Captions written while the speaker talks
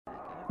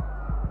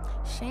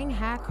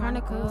Shanghai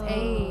Chronicles,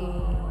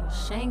 ayy.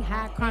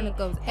 Shanghai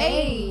Chronicles,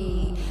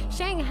 ayy.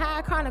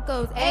 Shanghai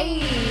Chronicles, ayy.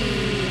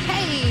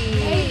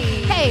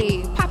 Hey,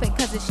 hey, pop it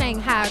cause it's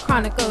Shanghai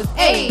Chronicles,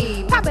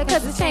 ayy. Pop it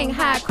cause it's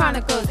Shanghai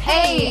Chronicles,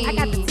 ayy. I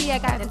got the tea, I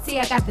got the tea,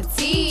 I got the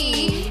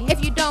tea.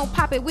 If you don't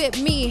pop it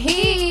with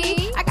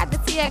me, I got the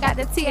tea, I got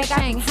the tea, I got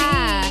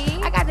Shanghai.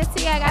 I got the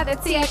tea, I got the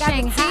tea, I got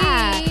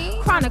Shanghai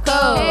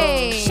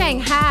Chronicles,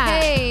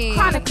 Shanghai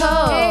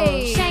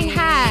Chronicles,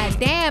 Shanghai.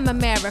 Damn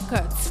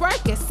America,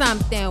 twerk is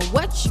something.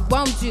 What you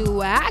won't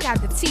do? I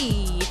got the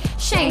tea.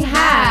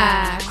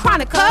 Shanghai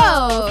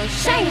Chronicles,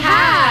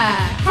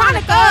 Shanghai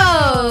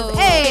Chronicles.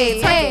 Hey,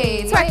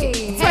 twerk it,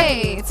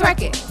 hey,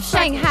 twerk it.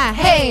 Shanghai,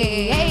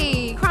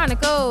 hey,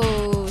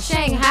 Chronicles,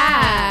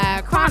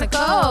 Shanghai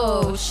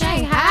Chronicles,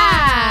 Shanghai.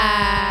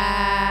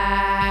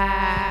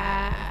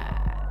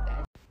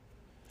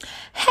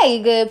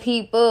 Hey, good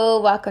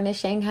people, welcome to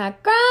Shanghai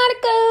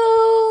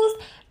Chronicles.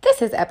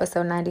 This is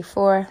episode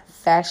 94,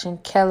 Fashion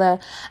Killer.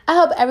 I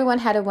hope everyone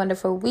had a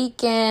wonderful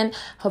weekend.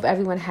 Hope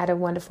everyone had a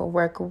wonderful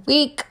work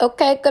week.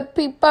 Okay, good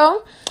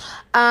people.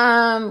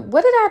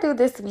 What did I do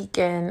this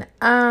weekend?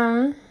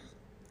 I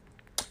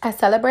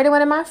celebrated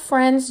one of my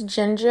friends'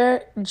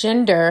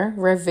 gender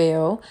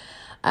reveal.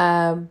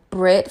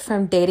 Britt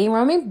from Dating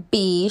Romy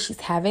B.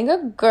 She's having a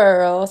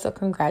girl, so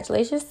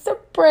congratulations to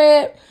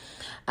Britt.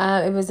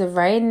 It was a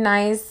very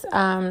nice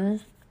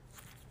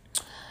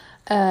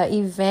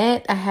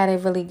event. I had a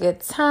really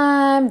good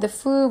time. The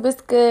food was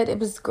good. It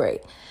was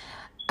great.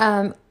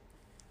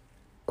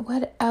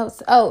 What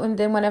else? Oh, and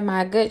then one of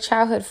my good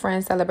childhood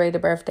friends celebrated a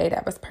birthday.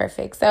 That was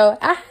perfect. So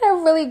I had a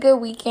really good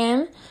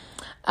weekend.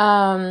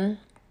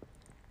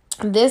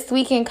 This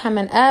weekend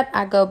coming up,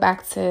 I go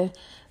back to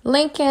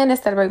Lincoln to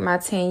celebrate my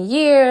 10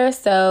 years.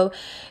 So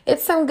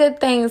it's some good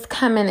things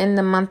coming in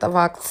the month of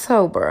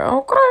October.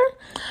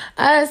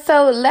 Okay.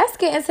 So let's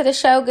get into the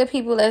show, good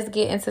people. Let's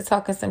get into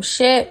talking some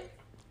shit.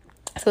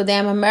 So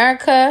damn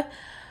America.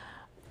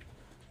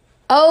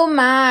 Oh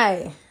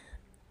my.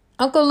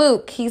 Uncle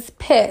Luke, he's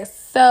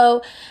pissed.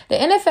 So the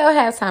NFL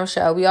halftime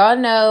show, we all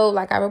know,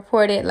 like I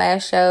reported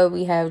last show,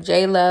 we have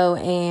J-Lo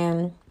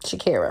and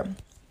Shakira.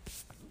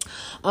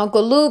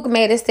 Uncle Luke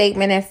made a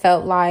statement and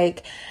felt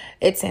like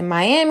it's in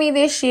Miami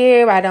this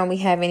year. Why don't we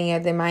have any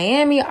other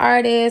Miami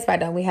artists? Why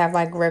don't we have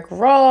like Rick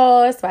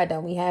Ross? Why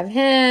don't we have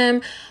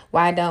him?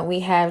 Why don't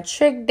we have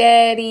Trick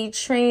Daddy,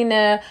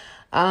 Trina?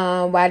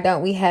 Why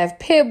don't we have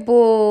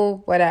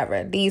Pitbull?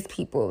 Whatever. These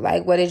people.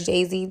 Like, what is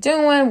Jay-Z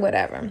doing?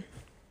 Whatever.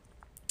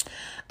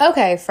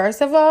 Okay,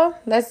 first of all,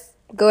 let's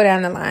go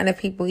down the line of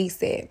people he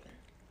said.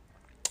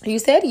 You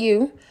said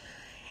you.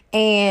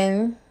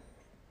 And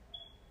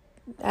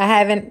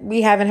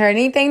we haven't heard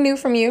anything new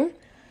from you.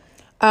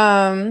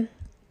 What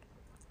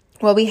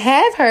we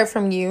have heard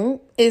from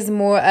you is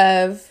more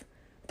of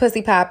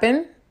pussy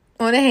popping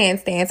on a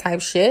handstand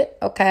type shit.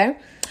 Okay.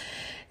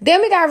 Then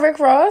we got Rick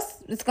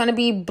Ross. It's going to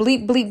be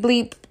bleep, bleep,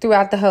 bleep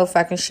throughout the whole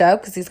fucking show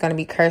because he's going to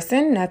be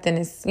cursing. Nothing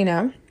is,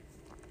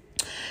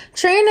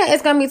 Trina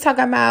is going to be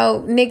talking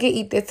about, nigga,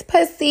 eat this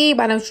pussy.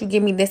 Why don't you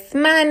give me this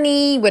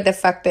money? What the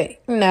fuck? So they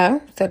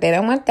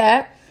don't want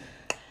that.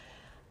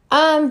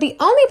 The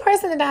only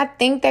person that I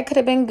think that could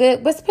have been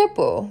good was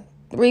Pitbull.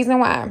 The reason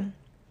why.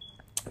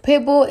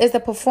 Pitbull is a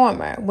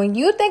performer. When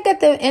you think of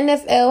the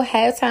NFL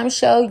halftime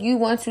show, you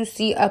want to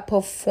see a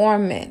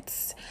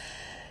performance.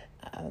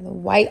 The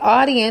white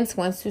audience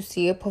wants to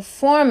see a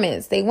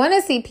performance. They want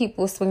to see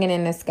people swinging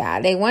in the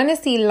sky. They want to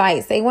see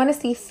lights. They want to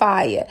see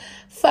fire.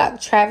 Fuck,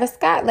 Travis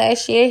Scott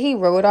last year, he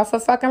rode off a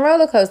fucking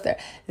roller coaster.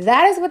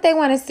 That is what they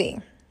want to see.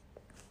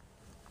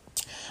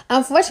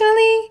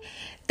 Unfortunately,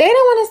 they don't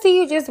want to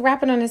see you just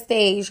rapping on the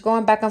stage,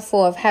 going back and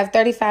forth, have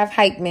 35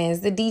 hype men,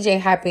 the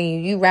DJ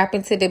hyping you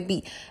rapping to the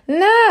beat.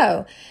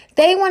 No,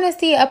 they want to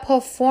see a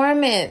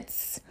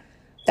performance.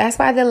 That's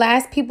why the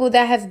last people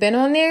that have been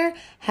on there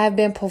have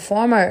been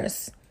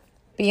performers.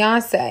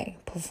 Beyonce,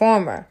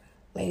 performer.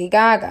 Lady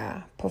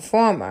Gaga,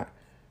 performer.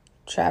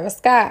 Travis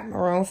Scott,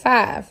 Maroon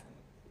 5,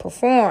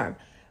 perform.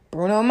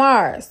 Bruno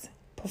Mars,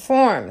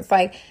 perform. It's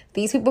like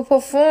these people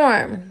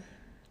perform.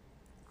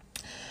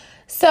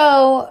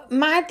 So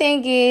my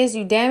thing is,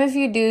 you damn if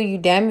you do, you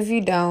damn if you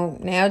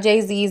don't. Now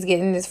Jay-Z is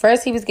getting this.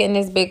 First, he was getting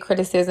this big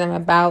criticism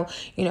about,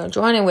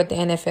 joining with the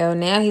NFL.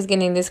 Now he's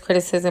getting this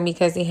criticism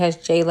because he has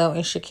J-Lo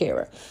and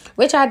Shakira,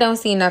 which I don't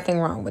see nothing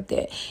wrong with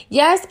it.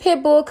 Yes,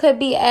 Pitbull could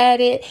be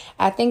added.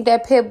 I think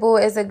that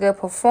Pitbull is a good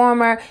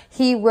performer.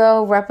 He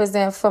will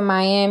represent for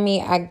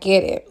Miami. I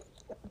get it.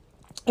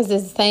 It's the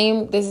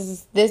same.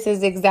 This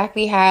is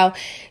exactly how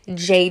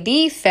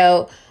JD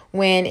felt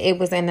when it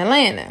was in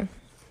Atlanta.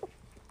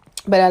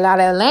 But a lot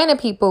of Atlanta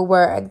people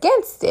were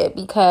against it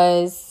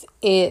because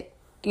the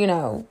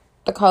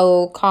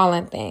cold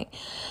calling thing.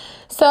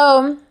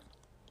 So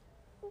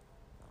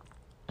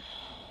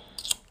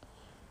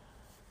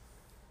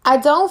I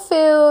don't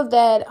feel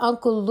that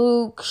Uncle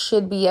Luke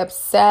should be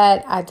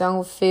upset. I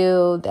don't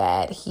feel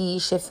that he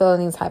should feel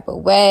any type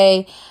of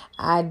way.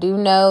 I do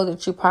know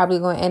that you're probably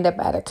going to end up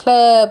at a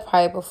club,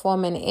 probably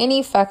performing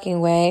any fucking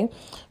way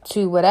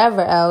to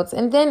whatever else.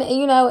 And then,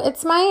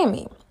 it's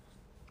Miami.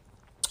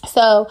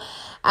 So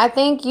I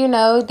think,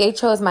 they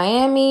chose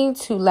Miami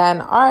to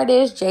Latin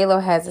artists. J-Lo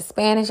has a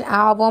Spanish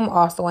album,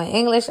 also an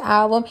English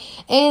album.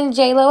 And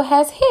J-Lo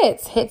has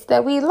hits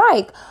that we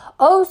like.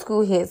 Old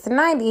school hits,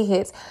 90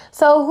 hits.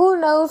 So who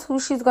knows who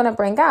she's going to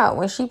bring out.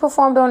 When she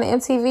performed on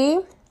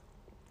MTV,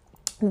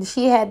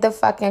 she had the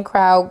fucking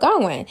crowd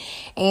going.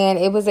 And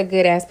it was a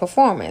good-ass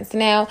performance.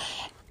 Now,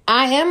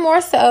 I am more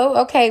so,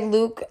 okay,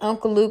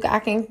 Uncle Luke, I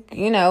can,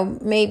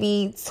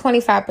 maybe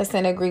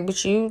 25% agree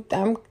with you.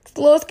 I'm a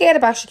little scared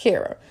about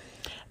Shakira.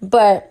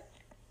 But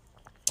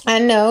I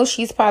know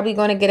she's probably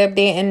going to get up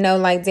there and know,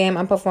 like, damn,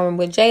 I'm performing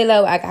with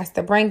J-Lo. I got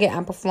to bring it.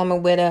 I'm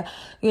performing with a,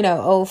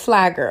 old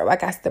fly girl. I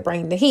got to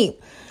bring the heat.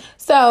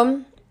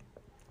 So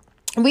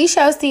we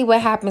shall see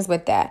what happens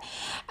with that.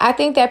 I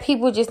think that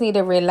people just need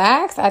to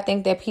relax. I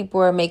think that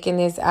people are making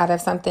this out of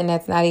something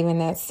that's not even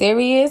that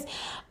serious.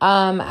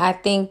 I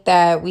think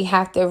that we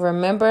have to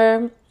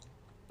remember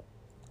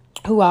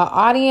who our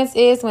audience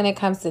is when it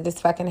comes to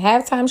this fucking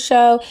halftime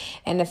show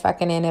and the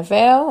fucking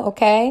NFL,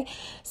 okay?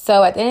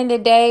 So at the end of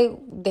the day,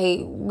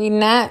 we're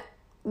not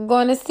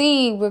going to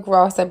see Rick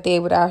Ross up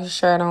there without his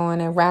shirt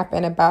on and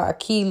rapping about a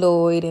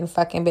keloid and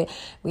fucking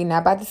we're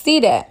not about to see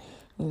that.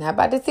 We're not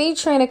about to see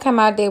Trina come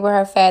out there with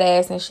her fat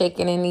ass and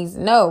shaking her knees.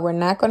 No, we're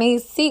not going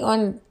to see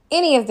on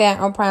any of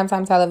that on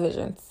primetime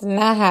television. It's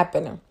not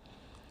happening.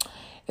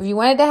 If you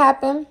want it to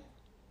happen,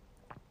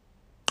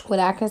 what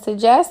I can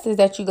suggest is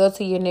that you go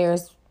to your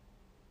nearest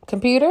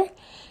computer,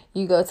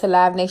 you go to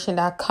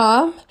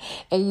livenation.com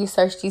and you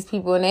search these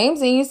people's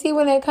names and you see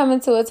when they're coming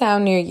to a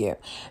town near you.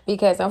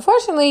 Because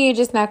unfortunately, you're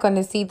just not going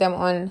to see them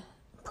on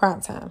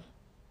primetime.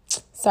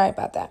 Sorry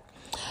about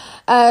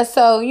that.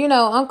 So,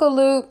 Uncle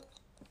Luke,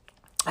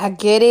 I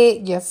get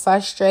it. You're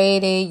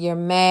frustrated. You're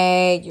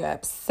mad. You're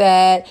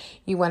upset.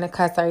 You want to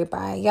cuss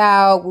everybody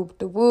out. Whoop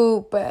the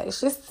whoop. But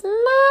it's just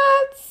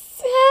not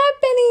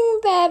happening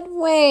that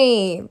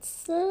way.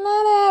 It's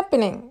not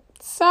happening.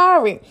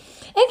 Sorry.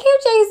 And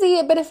give Jay-Z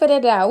a benefit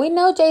of the doubt. We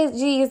know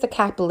Jay-Z is a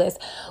capitalist.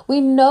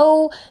 We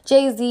know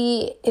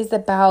Jay-Z is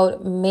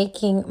about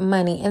making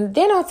money. And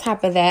then on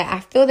top of that, I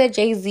feel that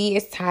Jay-Z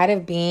is tired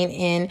of being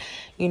in,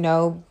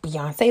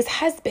 Beyonce's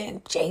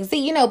husband.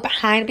 Jay-Z,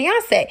 behind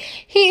Beyonce.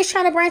 He is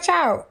trying to branch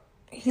out.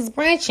 He's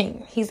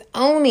branching. He's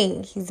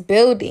owning. He's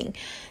building.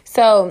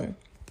 So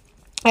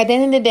at the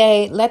end of the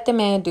day, let the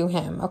man do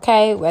him,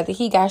 okay? Whether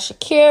he got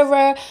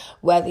Shakira,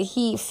 whether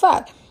he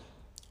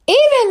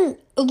even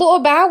Lil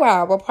Bow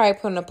Wow will probably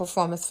put in a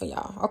performance for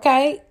y'all,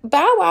 okay?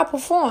 Bow Wow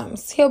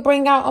performs. He'll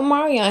bring out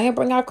Omarion. He'll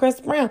bring out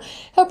Chris Brown.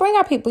 He'll bring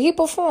out people. He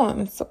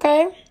performs,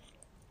 okay?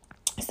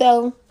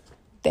 So,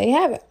 there you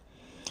have it.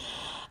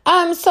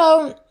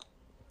 So,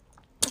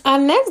 our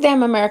next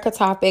Damn America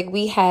topic,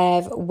 we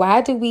have,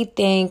 why do we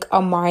think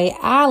Omari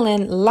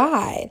Allen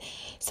lied?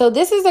 So,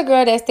 this is a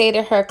girl that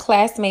stated her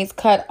classmates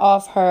cut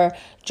off her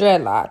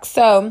dreadlocks.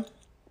 So,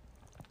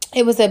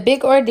 it was a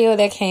big ordeal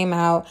that came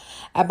out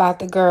about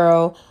the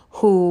girl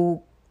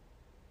who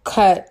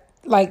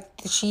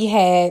she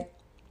had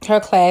her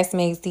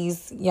classmates,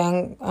 these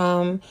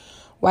young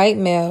white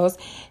males.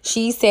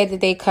 She said that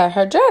they cut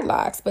her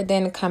dreadlocks, but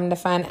then come to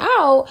find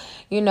out,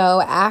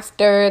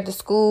 after the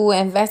school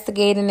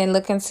investigating and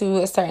looking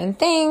into certain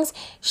things,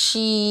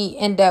 she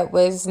ended up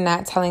was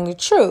not telling the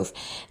truth.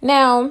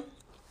 Now,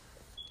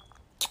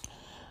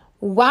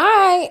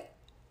 why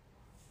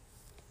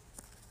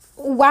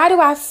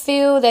do I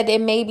feel that there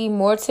may be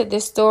more to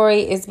this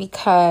story is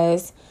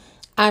because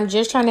I'm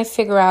just trying to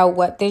figure out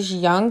what this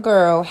young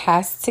girl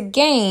has to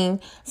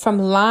gain from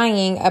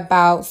lying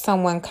about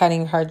someone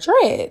cutting her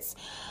dreads.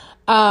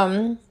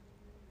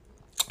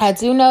 I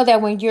do know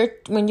that when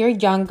you're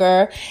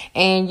younger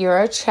and you're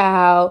a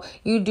child,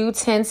 you do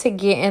tend to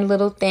get in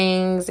little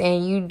things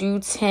and you do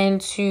tend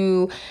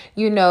to,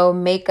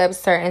 make up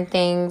certain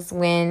things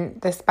when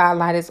the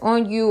spotlight is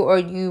on you, or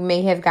you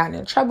may have gotten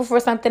in trouble for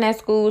something at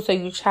school. So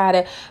you try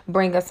to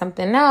bring up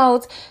something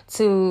else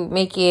to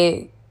make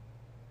it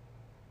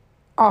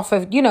off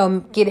of,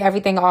 get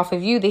everything off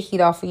of you, the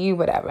heat off of you,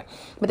 whatever.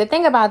 But the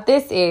thing about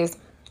this is,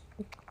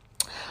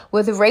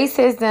 with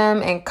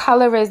racism and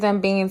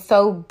colorism being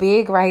so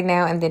big right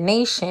now in the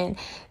nation,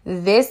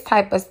 this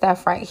type of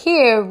stuff right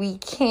here, we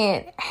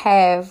can't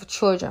have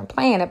children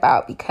playing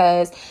about,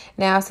 because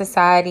now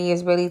society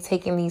is really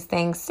taking these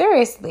things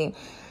seriously.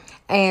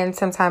 And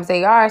sometimes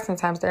they are,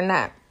 sometimes they're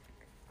not.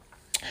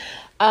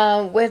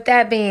 With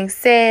that being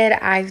said,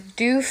 I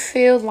do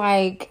feel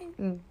like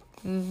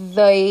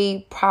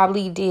they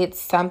probably did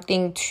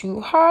something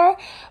to her,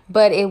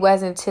 but it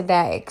wasn't to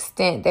that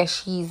extent that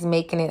she's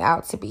making it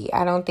out to be.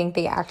 I don't think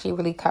they actually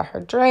really cut her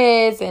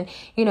dreads and,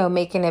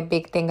 making a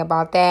big thing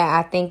about that.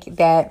 I think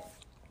that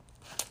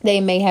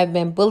they may have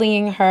been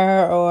bullying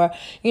her or,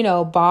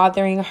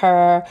 bothering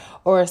her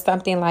or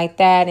something like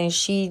that. And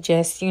she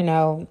just,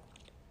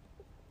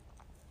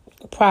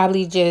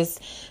 probably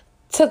just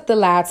took the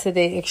lie to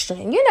the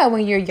extreme.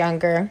 When you're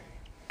younger,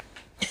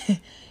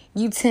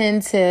 you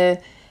tend to,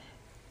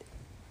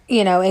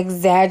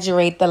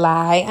 exaggerate the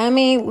lie. I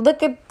mean,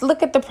 look at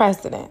the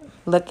president.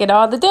 Look at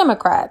all the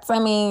Democrats. I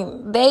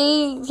mean,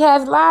 they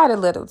have lied a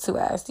little to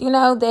us.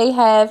 They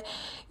have,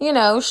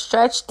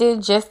 stretched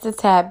it just a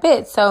tad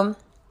bit. So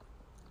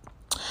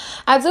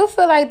I do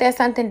feel like that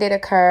something did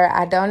occur.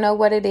 I don't know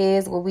what it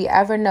is. Will we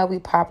ever know? We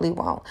probably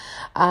won't.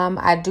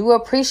 I do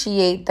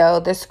appreciate, though,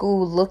 the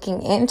school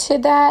looking into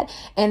that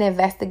and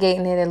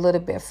investigating it a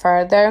little bit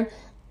further.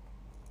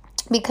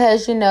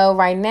 Because,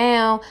 right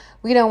now,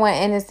 we don't want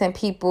innocent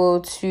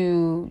people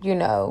to,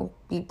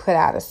 be put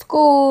out of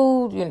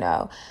school,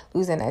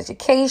 losing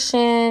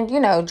education,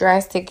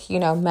 drastic,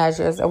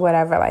 measures or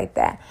whatever like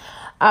that.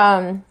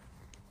 I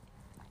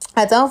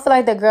don't feel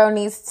like the girl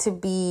needs to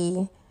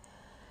be,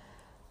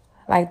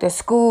 like the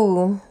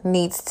school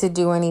needs to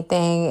do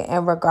anything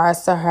in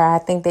regards to her. I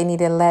think they need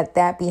to let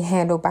that be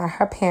handled by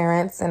her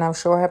parents. And I'm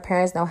sure her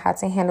parents know how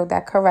to handle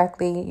that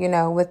correctly,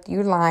 with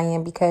you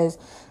lying, because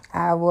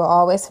I will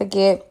always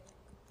forget.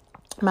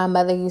 My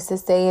mother used to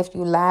say, if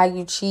you lie,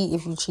 you cheat.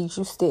 If you cheat,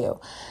 you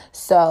steal.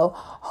 So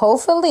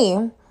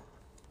hopefully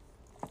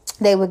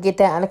they would get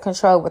that under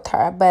control with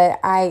her. But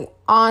I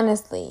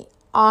honestly,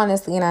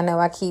 and I know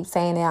I keep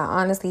saying it, I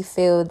honestly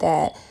feel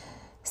that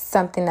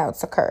something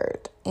else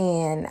occurred.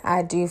 And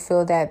I do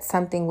feel that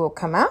something will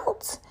come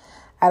out.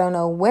 I don't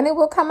know when it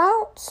will come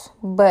out,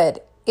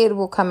 but it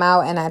will come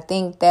out. And I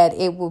think that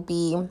it will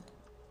be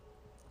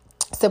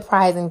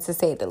surprising, to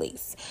say the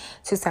least,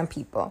 to some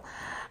people.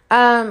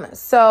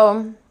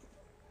 So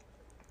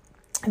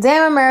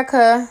damn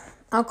America,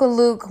 Uncle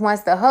Luke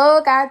wants the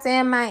whole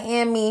goddamn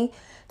Miami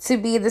to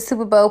be the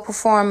Super Bowl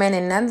performing,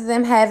 and none of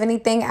them have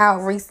anything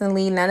out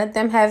recently. None of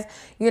them have,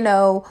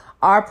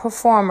 are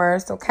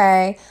performers,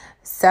 okay?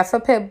 Except for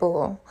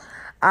Pitbull.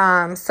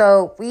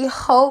 So we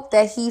hope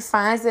that he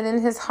finds it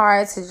in his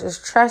heart to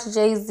just trust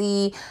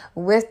Jay-Z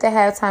with the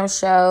halftime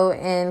show,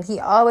 and he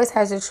always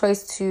has a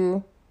choice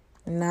to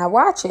not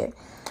watch it.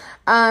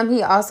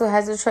 He also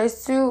has a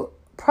choice to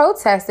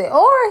protest it,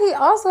 or he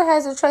also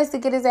has a choice to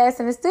get his ass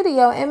in the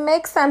studio and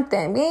make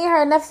something. We ain't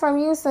heard nothing from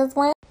you since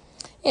when?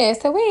 Yeah,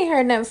 so we ain't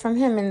heard nothing from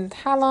him in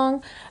how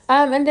long?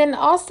 And then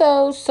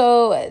also,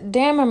 so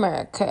damn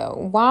America,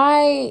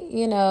 why,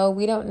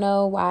 we don't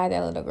know why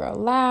that little girl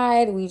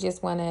lied. We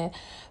just want to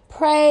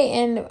pray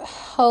and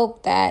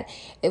hope that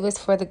it was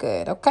for the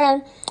good,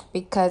 okay?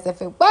 Because if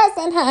it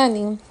wasn't,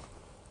 honey,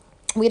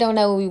 we don't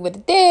know what we would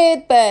have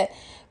did, but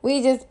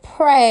we just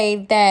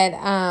pray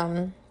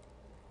that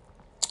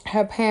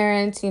her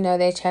parents,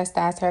 they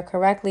chastised her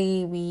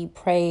correctly. We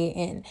pray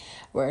and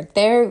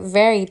they're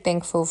very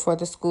thankful for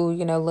the school,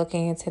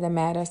 looking into the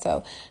matter.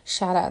 So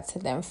shout out to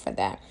them for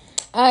that.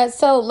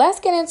 So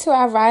let's get into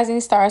our rising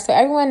stars. So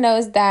everyone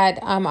knows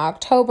that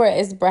October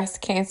is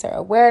breast cancer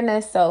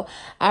awareness. So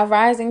our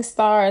rising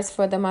stars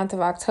for the month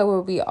of October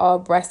will be all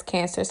breast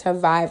cancer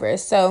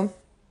survivors. So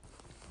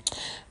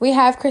we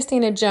have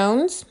Christina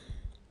Jones.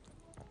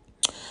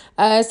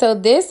 So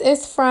this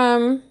is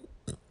from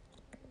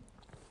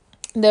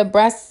the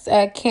breast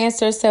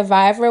cancer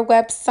survivor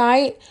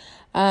website.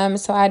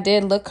 So I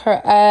did look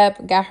her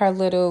up, got her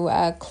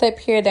little clip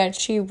here that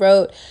she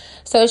wrote.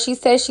 So she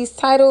says she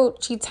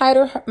titled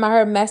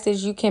her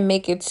message, "You Can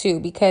Make It Too,"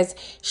 because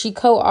she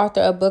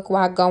co-authored a book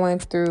while going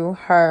through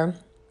her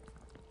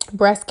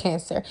breast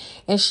cancer,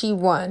 and she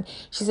won.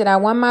 She said, "I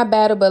won my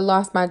battle but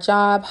lost my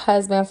job,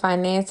 husband,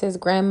 finances,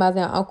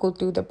 grandmother, and uncle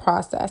through the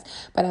process,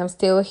 but I'm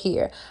still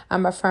here.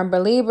 I'm a firm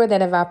believer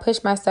that if I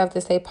push myself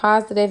to stay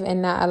positive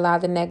and not allow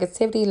the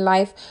negativity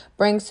life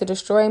brings to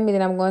destroy me,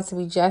 then I'm going to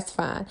be just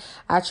fine.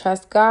 I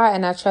trust God,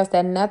 and I trust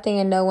that nothing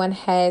and no one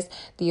has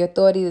the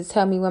authority to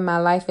tell me when my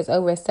life is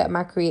over except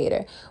my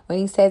Creator. When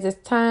He says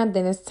it's time,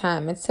 then it's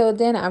time. Until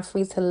then, I'm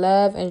free to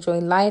love, enjoy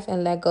life,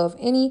 and let go of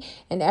any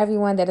and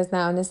everyone that is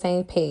not on the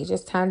same page.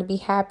 It's time to be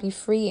happy,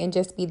 free, and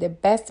just be the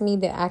best me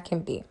that I can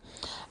be."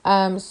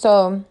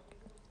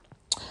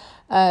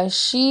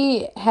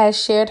 She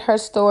has shared her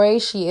story.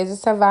 She is a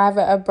survivor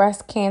of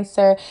breast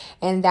cancer,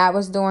 and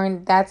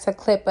that's a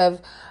clip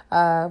of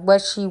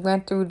what she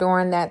went through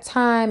during that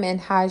time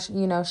and how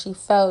she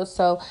felt.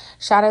 So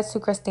shout out to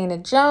Christina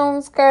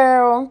Jones,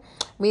 girl.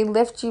 We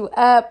lift you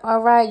up.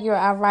 All right, you're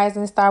our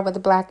rising star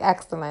with Black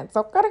excellence.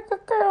 So good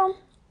girl.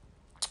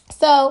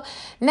 So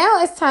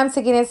now it's time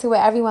to get into what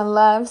everyone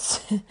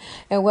loves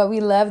and what we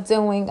love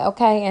doing,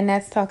 okay? And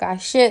that's talk our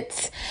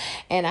shit.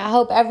 And I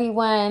hope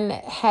everyone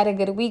had a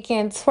good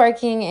weekend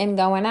twerking and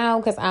going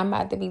out, because I'm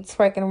about to be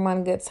twerking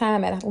one good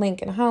time at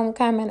Lincoln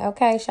Homecoming,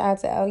 okay? Shout out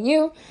to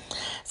LU.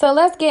 So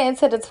let's get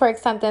into the twerk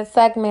something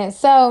segment.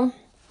 So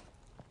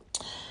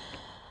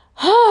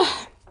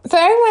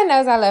everyone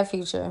knows I love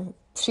Future.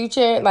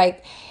 Future,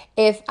 like,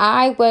 if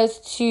I was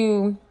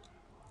to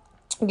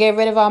get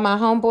rid of all my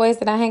homeboys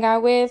that I hang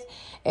out with,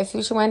 if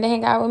Future wanted to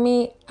hang out with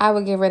me, I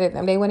would get rid of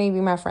them. They wouldn't even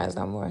be my friends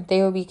no more.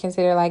 They would be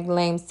considered like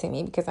lames to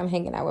me because I'm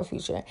hanging out with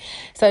Future.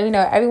 So,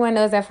 everyone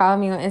knows that follow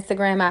me on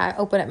Instagram. I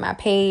open up my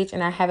page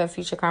and I have a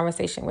Future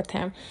conversation with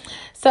him.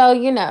 So,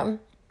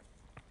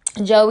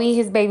 Joey,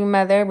 his baby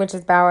mother, which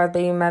is Bow Wow's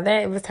baby mother,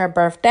 it was her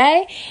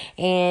birthday,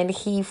 and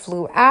he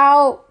flew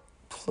all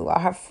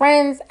her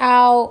friends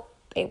out.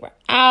 They were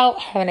out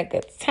having a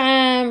good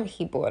time.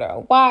 He bought her a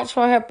watch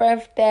for her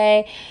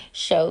birthday,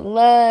 showed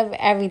love,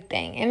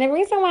 everything. And the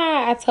reason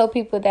why I tell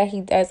people that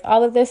he does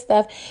all of this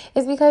stuff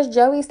is because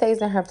Joey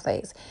stays in her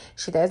place.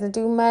 She doesn't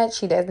do much.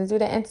 She doesn't do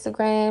the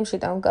Instagram. She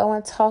don't go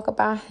and talk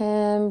about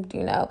him,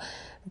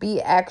 be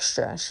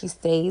extra. She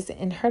stays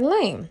in her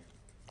lane.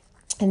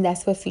 And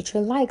that's what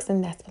Future likes,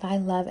 and that's what I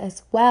love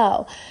as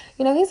well.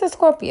 He's a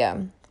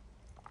Scorpio.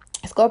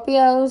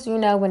 Scorpios,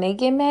 when they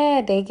get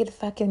mad, they get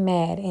fucking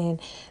mad.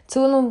 And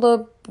two of them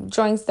little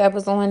joints that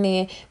was on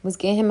there was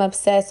getting him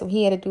upset, so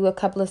he had to do a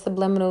couple of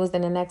subliminals.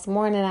 And the next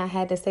morning, I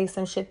had to say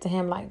some shit to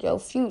him like, yo,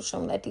 Future,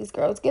 don't let these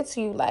girls get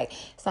to you. Like,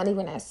 it's not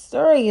even that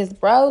serious,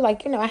 bro.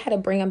 Like, I had to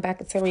bring him back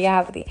into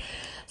reality.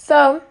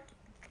 So,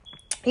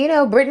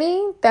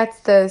 Brittany, that's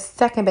the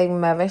second baby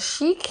mother.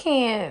 She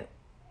can't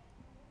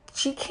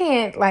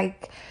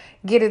like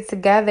get it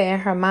together in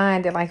her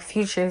mind that like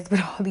Future is with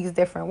all these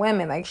different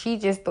women. Like, she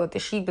just thought that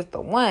she was the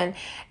one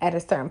at a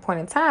certain point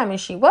in time, and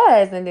she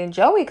was. And then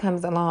Joey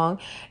comes along,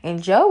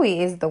 and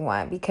Joey is the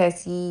one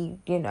because he,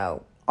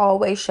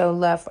 always showed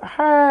love for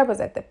her,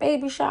 was at the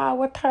baby shower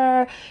with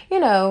her.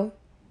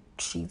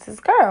 She's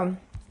his girl.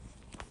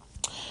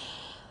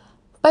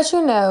 But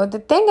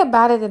the thing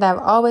about it that I've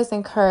always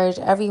encouraged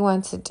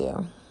everyone to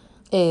do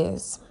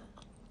is,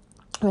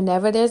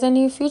 whenever there's a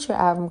new Future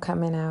album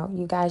coming out,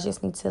 you guys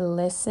just need to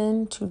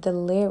listen to the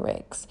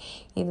lyrics.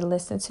 You need to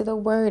listen to the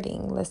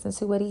wording, listen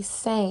to what he's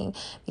saying.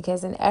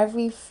 Because in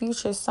every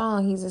Future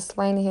song, he's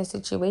explaining his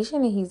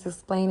situation and he's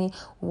explaining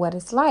what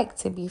it's like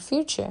to be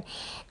Future.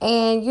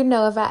 And,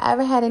 if I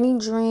ever had any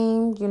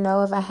dream,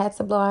 if I had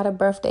to blow out a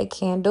birthday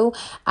candle,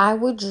 I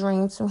would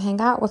dream to hang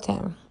out with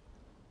him.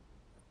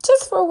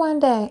 Just for one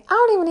day. I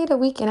don't even need a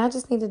weekend. I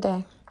just need a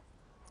day.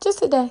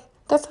 Just a day.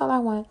 That's all I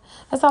want.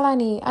 That's all I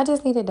need. I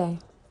just need a day.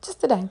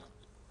 Just a day.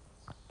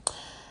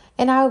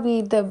 And I would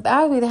be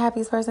the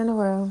happiest person in the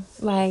world.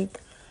 Like,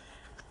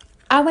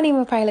 I wouldn't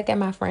even probably look at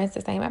my friends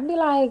the same. I'd be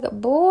like,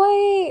 boy,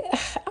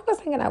 I was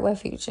hanging out with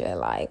Future.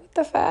 Like, what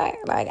the fuck?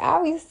 Like,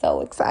 I'd be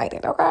so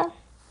excited, okay?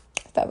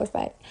 So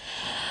excited.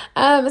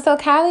 So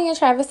Kylie and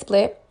Travis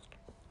split.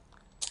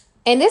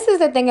 And this is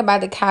the thing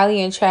about the Kylie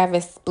and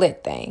Travis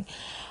split thing.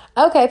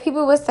 Okay,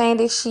 people were saying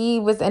that she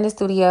was in the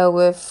studio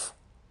with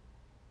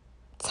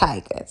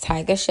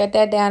Tyga shut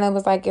that down and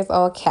was like, it's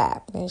all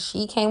cap. And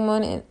she came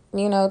on,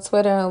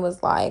 Twitter and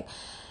was like,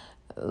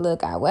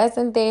 look, I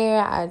wasn't there.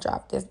 I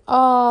dropped this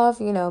off.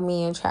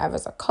 Me and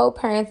Travis are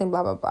co-parents and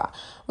blah, blah, blah.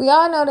 We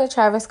all know that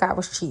Travis Scott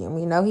was cheating.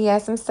 We know he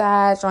had some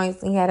side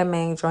joints and he had a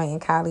main joint,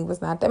 and Kylie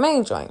was not the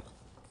main joint.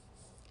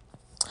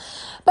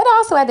 But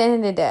also, at the end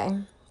of the day,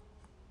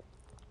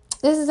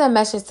 this is a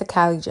message to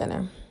Kylie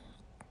Jenner.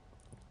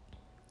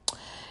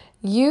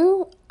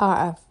 You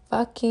are a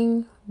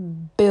fucking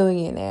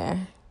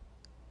billionaire.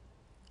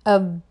 A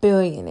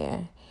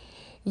billionaire.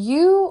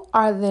 You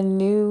are the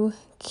new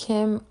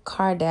Kim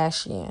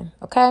Kardashian,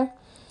 okay?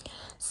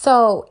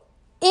 So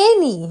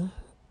any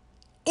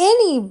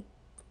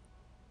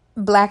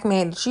black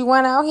man that you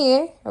want out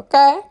here,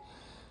 okay?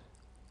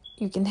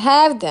 You can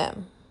have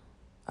them,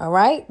 all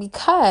right?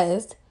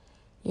 Because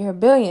you're a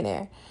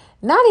billionaire.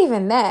 Not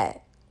even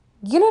that.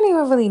 You don't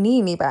even really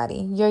need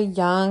anybody. You're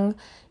young.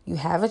 You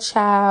have a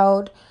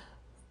child.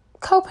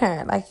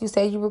 Co-parent, like you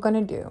said you were going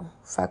to do.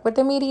 Fuck what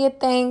the media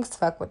thinks.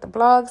 Fuck what the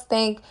blogs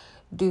think.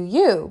 Do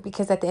you.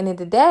 Because at the end of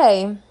the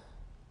day,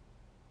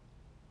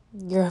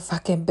 you're a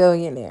fucking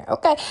billionaire.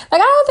 Okay? Like, I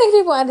don't think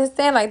people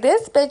understand. Like,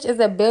 this bitch is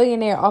a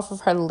billionaire off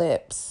of her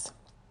lips.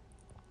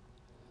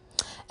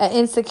 An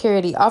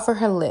insecurity off of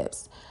her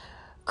lips.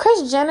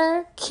 Kris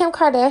Jenner, Kim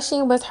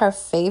Kardashian was her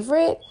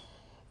favorite.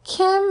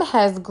 Kim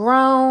has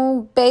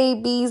grown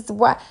babies.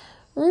 What?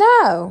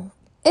 No.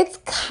 It's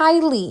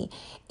Kylie.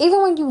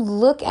 Even when you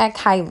look at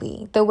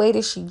Kylie, the way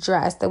that she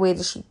dressed, the way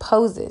that she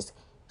poses,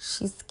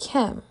 she's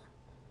Kim.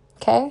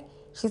 Okay?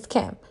 She's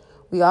Kim.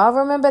 We all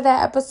remember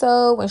that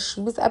episode when she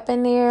was up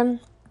in there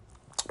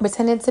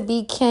pretending to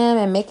be Kim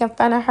and making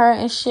fun of her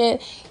and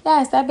shit.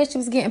 Yes, that bitch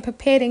was getting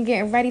prepared and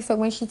getting ready for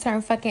when she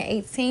turned fucking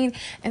 18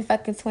 and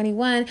fucking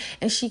 21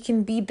 and she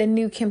can be the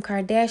new Kim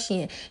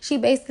Kardashian. She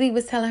basically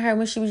was telling her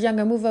when she was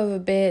younger, move over,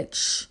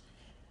 bitch.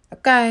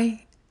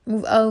 Okay?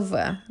 Move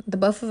over. The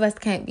both of us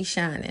can't be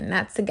shining.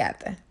 Not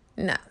together.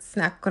 No, it's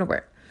not going to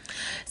work.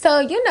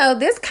 So,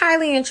 this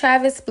Kylie and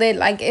Travis split,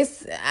 like,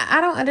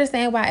 I don't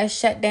understand why it's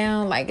shut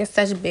down. Like, it's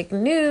such big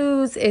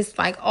news. It's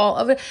like all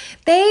over.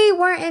 They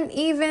weren't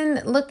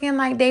even looking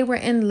like they were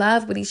in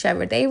love with each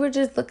other. They were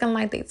just looking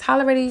like they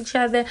tolerated each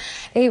other.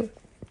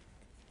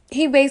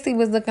 He basically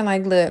was looking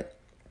like, look,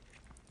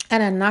 I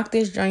done knocked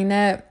this joint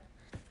up.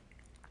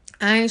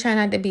 I ain't trying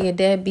not to be a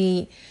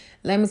deadbeat.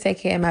 Let me take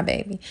care of my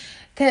baby.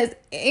 Because,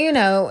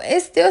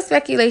 it's still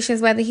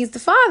speculations whether he's the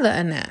father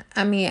or not.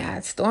 I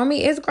mean,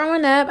 Stormy is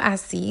growing up. I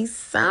see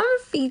some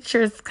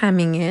features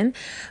coming in.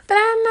 But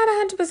I'm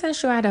not 100%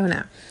 sure. I don't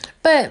know.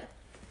 But,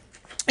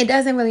 it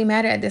doesn't really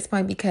matter at this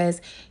point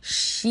because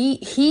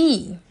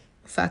he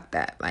fucked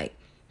up. Like,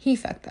 he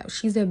fucked up.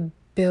 She's a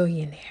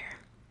billionaire.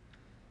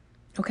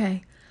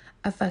 Okay?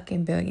 A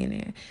fucking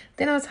billionaire.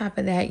 Then on top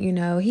of that, you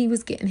know, he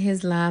was getting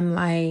his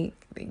limelight.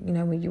 You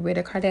know, when you're with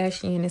a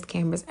Kardashian, there's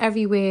cameras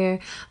everywhere.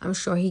 I'm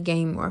sure he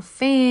gained more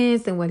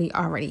fans than what he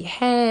already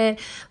had.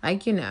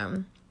 Like, you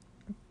know,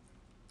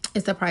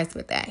 it's a price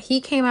with that.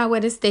 He came out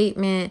with a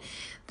statement.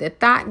 The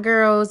Thought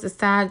Girls, the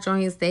side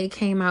joints, they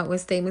came out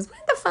with statements. When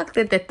the fuck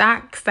did the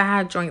Thought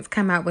side joints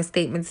come out with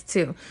statements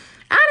too?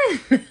 I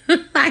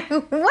didn't, like,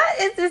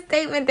 what is this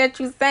statement that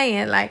you're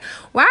saying? Like,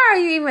 why are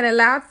you even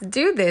allowed to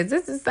do this?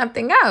 This is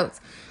something else.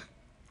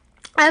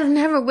 I've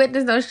never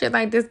witnessed no shit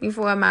like this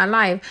before in my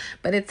life,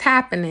 but it's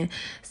happening.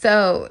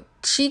 So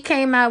she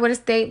came out with a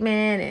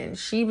statement and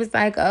she was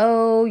like,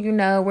 oh, you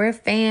know, we're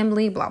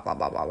family, blah, blah,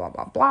 blah, blah, blah,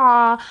 blah,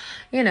 blah.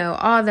 You know,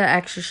 all the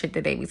extra shit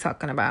that they be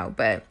talking about.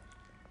 But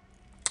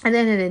at the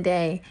end of the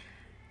day,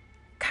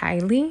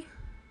 Kylie,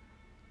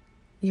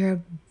 you're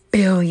a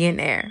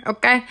billionaire,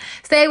 okay?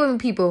 Stay with me,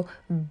 people.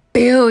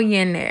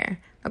 Billionaire,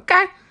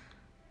 okay?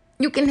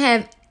 You can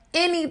have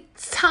any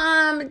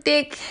Tom,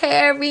 Dick,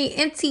 Harry,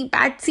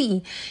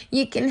 anybody.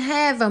 You can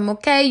have them,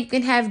 okay? You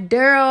can have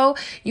Daryl.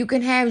 You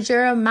can have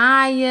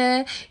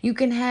Jeremiah. You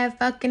can have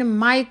fucking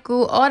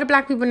Michael. All the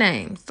black people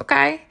names,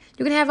 okay?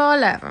 You can have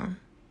all of them.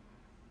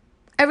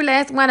 Every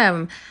last one of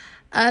them.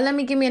 Let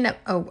me give me another.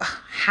 Oh,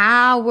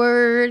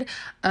 Howard.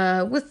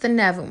 What's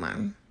another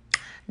one?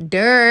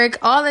 Dirk.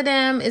 All of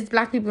them is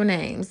black people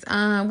names.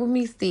 Let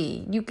me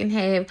see. You can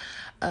have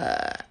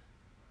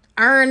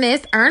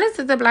Ernest. Ernest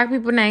is a black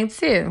people name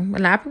too. A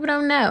lot of people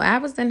don't know. I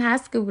was in high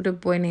school with a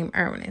boy named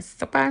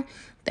Ernest. Okay.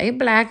 They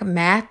black.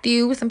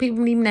 Matthew. Some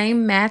people be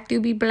named Matthew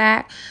be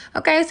black.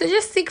 Okay. So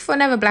just seek for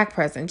another black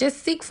person.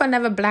 Just seek for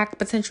another black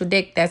potential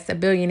dick that's a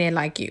billionaire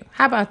like you.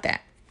 How about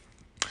that?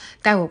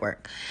 That would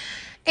work.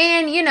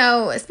 And, you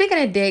know,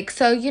 speaking of dick,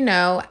 so, you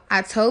know,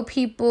 I told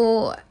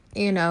people,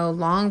 you know,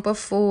 long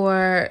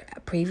before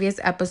previous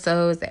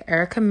episodes that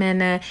Erica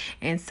Mena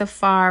and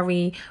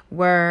Safaree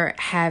were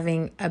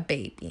having a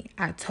baby.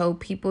 I told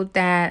people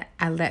that.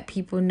 I let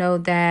people know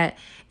that.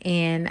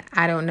 And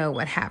I don't know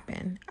what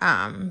happened.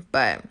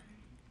 But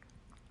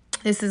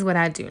this is what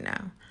I do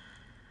know.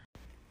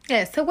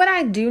 Yeah, so what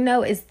I do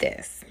know is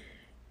this.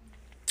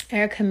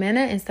 Erica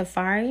Mena and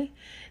Safaree,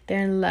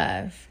 they're in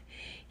love.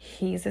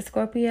 He's a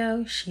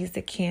Scorpio. She's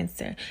a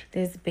Cancer.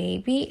 This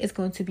baby is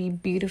going to be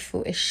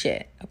beautiful as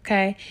shit,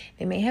 okay?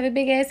 They may have a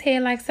big ass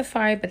head like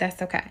Safaree, but that's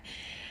okay.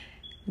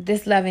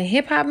 This Love and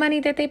Hip Hop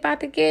money that they about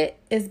to get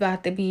is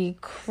about to be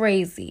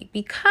crazy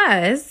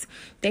because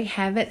they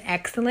have an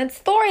excellent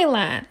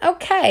storyline.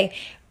 Okay.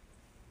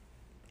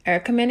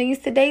 Erica Mena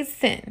used to date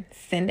Sin.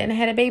 Sin then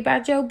had a baby by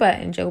Joe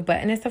Budden. Joe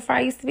Budden and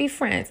Safaree used to be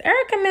friends.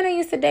 Erica Mena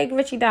used to date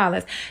Richie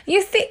Dollars.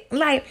 You see,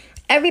 like,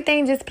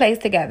 everything just plays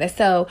together.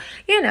 So,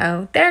 you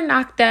know, they're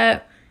knocked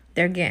up.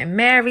 They're getting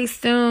married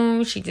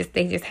soon.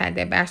 They just had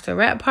their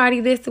bachelorette party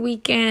this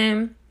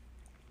weekend.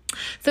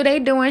 So they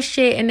doing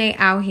shit and they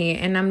out here.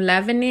 And I'm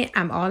loving it.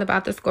 I'm all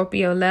about the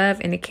Scorpio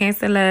love and the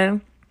Cancer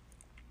love.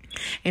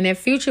 And if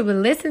Future would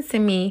listen to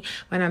me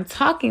when I'm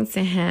talking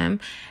to him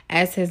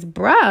as his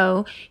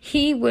bro,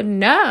 he would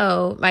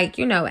know, like,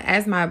 you know,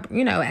 as my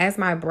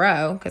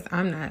bro, because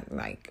I'm not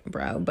like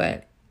bro,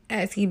 but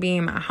as he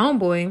being my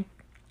homeboy,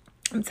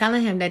 I'm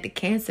telling him that the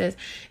Cancers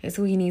is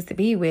who he needs to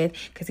be with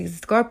because he's a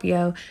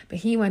Scorpio, but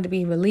he wanted to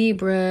be with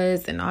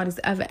Libras and all these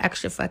other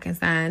extra fucking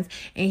signs,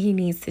 and he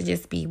needs to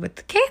just be with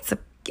the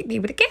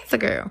Cancer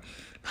girl.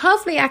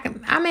 Hopefully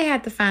I may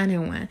have to find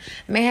him one.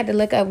 I may have to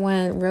look up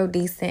one real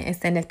decent and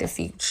send it to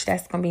Future.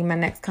 That's going to be my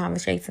next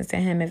conversation to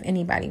him. If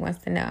anybody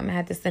wants to know, I'm going to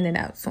have to send it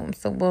out to him.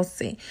 So we'll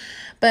see.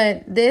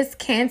 But this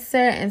Cancer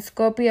and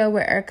Scorpio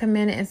with Erica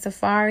Mena and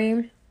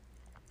Safaree,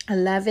 I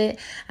love it.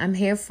 I'm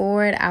here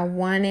for it. I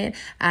want it.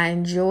 I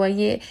enjoy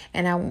it.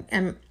 And I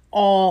am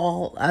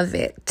all of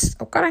it.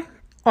 Okay?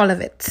 All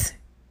of it.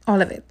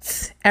 All of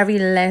it. Every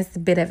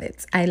last bit of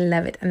it. I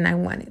love it and I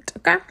want it.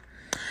 Okay?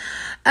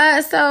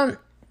 So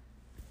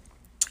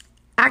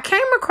I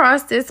came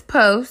across this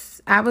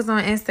post. I was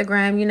on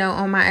Instagram, you know,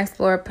 on my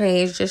Explore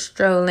page, just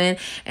strolling,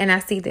 and I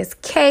see this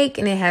cake,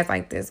 and it has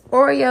like this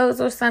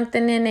Oreos or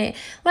something in it,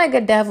 like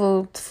a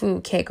deviled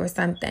food cake or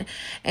something.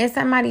 And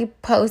somebody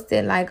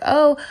posted like,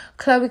 oh,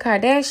 Khloe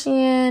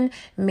Kardashian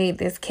made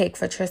this cake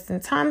for Tristan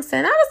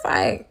Thompson. I was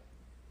like,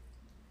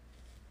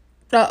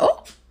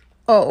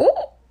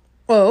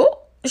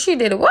 she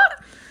did a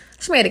what?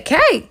 She made a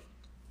cake.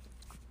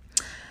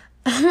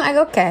 I'm like,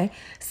 okay.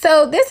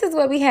 So this is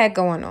what we had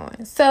going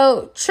on.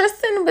 So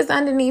Tristan was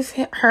underneath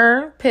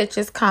her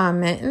pictures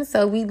commenting.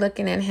 So we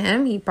looking at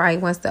him. He probably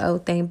wants the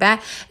old thing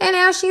back. And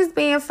now she's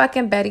being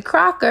fucking Betty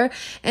Crocker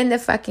in the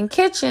fucking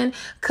kitchen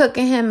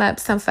cooking him up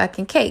some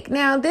fucking cake.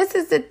 Now, this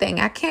is the thing.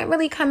 I can't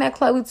really come at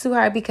Khloe too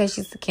hard because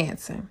she's a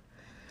Cancer.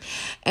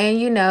 And,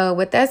 you know,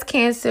 with us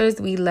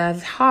Cancers, we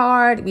love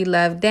hard. We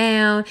love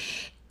down.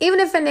 Even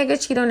if a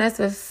nigga cheat on us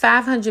with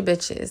 500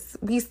 bitches,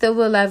 we still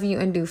will love you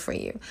and do for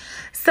you.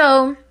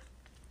 So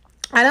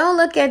I don't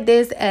look at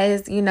this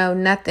as,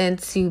 nothing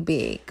too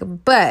big.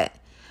 But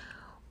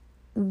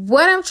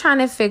what I'm trying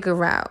to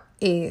figure out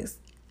is,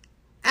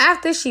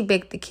 after she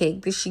baked the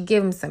cake, did she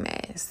give him some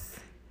ass?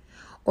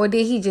 Or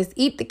did he just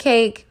eat the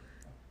cake,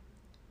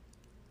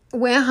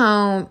 went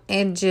home,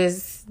 and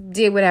just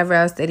did whatever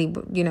else that he,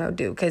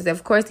 do? Because,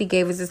 of course, he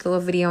gave us this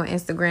little video on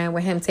Instagram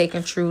with him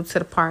taking True to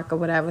the park or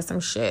whatever, some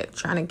shit,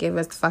 trying to give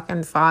us the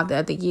fucking Father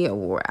of the Year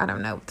award. I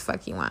don't know what the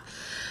fuck he want.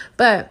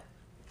 But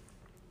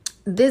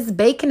this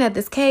baking of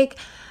this cake,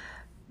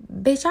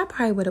 bitch, I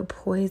probably would have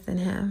poisoned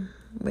him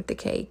with the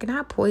cake.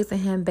 Not poison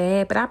him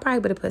bad, but I probably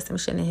would have put some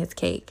shit in his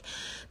cake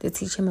to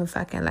teach him a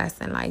fucking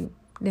lesson. Like,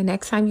 the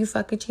next time you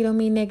fucking cheat on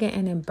me, nigga,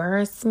 and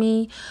embarrass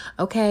me,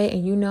 okay,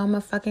 and you know I'm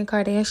a fucking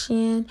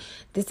Kardashian,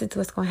 this is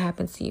what's gonna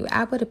happen to you.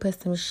 I would have put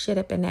some shit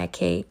up in that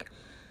cake.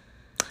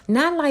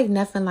 Not like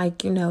nothing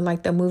like,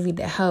 like the movie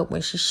The Help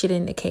when she shit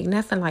in the cake.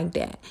 Nothing like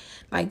that.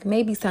 Like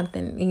maybe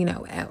something,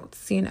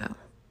 else,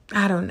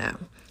 I don't know.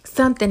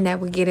 Something that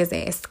would get his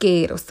ass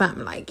scared or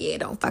something like, yeah,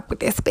 don't fuck with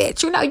this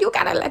bitch. You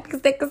gotta let these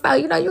niggas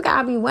know. You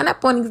gotta be one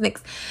up on these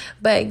niggas.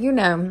 But,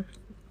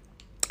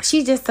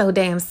 she's just so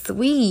damn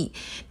sweet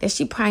that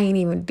she probably ain't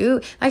even do.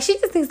 Like, she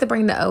just needs to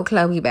bring the old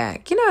Chloe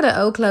back. The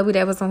old Chloe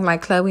that was on,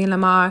 like, Chloe and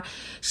Lamar?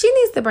 She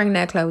needs to bring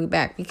that Chloe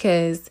back,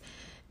 because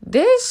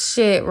this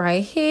shit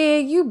right here,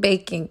 you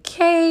baking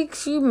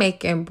cakes, you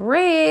making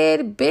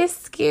bread,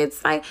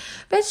 biscuits. Like,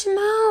 bitch,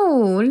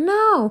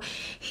 no.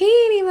 He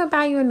didn't even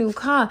buy you a new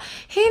car.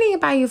 He didn't even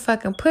buy you a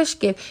fucking push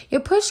gift.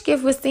 Your push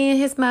gift was seeing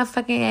his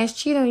motherfucking ass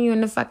cheat on you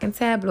in the fucking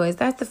tabloids.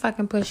 That's the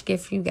fucking push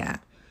gift you got.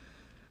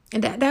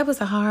 And that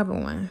was a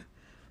horrible one.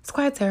 It's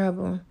quite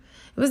terrible.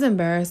 It was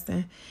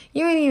embarrassing.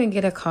 You didn't even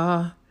get a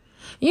car.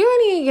 You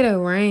didn't even get a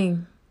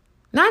ring.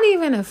 Not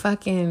even a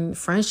fucking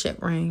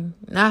friendship ring.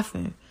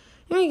 Nothing.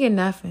 You didn't get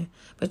nothing.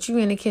 But you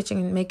in the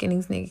kitchen making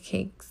these nigga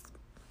cakes.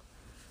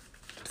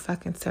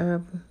 Fucking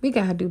terrible. We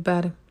gotta do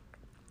better.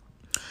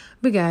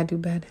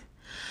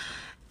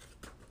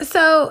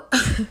 So,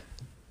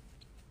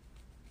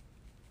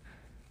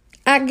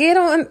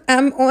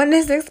 I'm on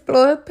this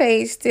Explore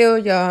page still,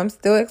 y'all. I'm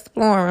still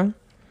exploring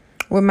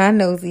with my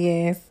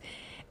nosy ass.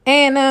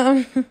 And,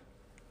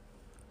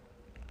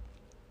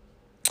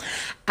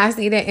 I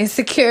see that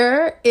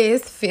Insecure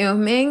is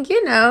filming,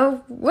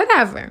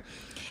 whatever.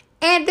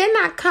 And then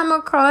I come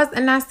across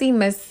and I see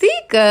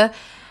Masika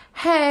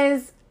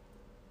has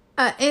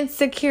an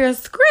Insecure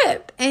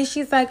script. And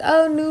she's like,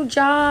 oh, new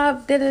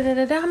job,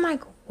 da-da-da-da-da. I'm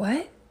like,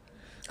 what?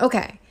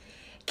 Okay.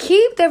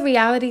 Keep the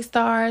reality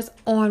stars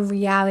on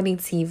reality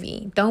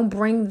TV. Don't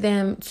bring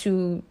them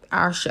to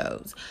our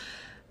shows.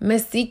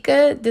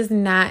 Masika does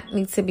not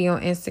need to be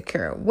on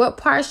Insecure. What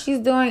part she's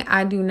doing,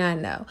 I do not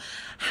know.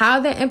 How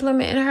they're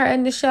implementing her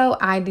in the show,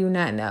 I do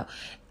not know.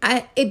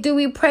 Do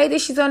we pray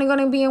that she's only going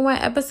to be in one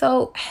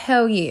episode?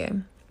 Hell yeah.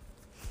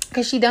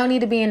 Because she don't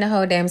need to be in the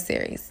whole damn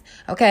series.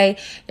 Okay?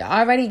 Y'all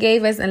already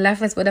gave us and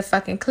left us with a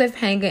fucking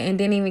cliffhanger and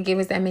didn't even give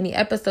us that many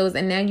episodes.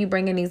 And now you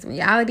bringing these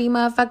reality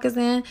motherfuckers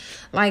in?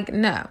 Like,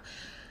 no.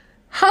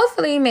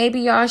 Hopefully,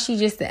 maybe y'all, she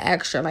just an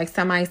extra. Like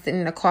somebody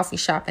sitting in a coffee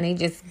shop and they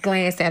just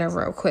glance at her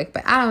real quick.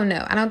 But I don't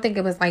know. I don't think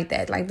it was like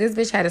that. Like, this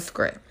bitch had a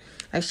script.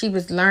 Like, she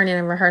was learning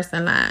and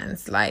rehearsing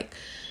lines. Like,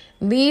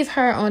 leave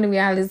her on the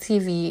reality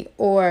TV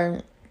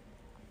or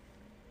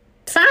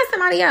find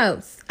somebody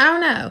else. I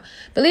don't know.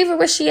 But leave her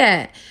where she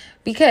at.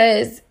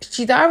 Because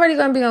she's already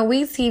going to be on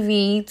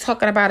WeTV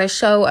talking about a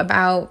show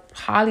about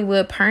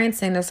Hollywood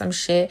parenting or some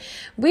shit.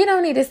 We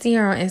don't need to see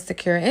her on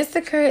Insecure.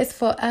 Insecure is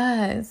for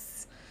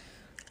us.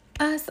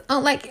 I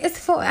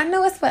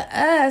know it's for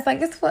us.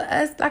 Like, it's for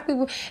us black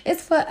people.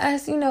 It's for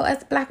us,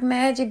 us black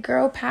magic,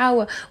 girl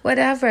power,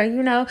 whatever,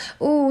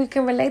 Ooh, we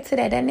can relate to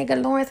that. That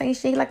nigga Lawrence ain't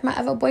shit like my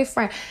other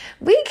boyfriend.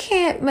 We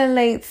can't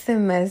relate to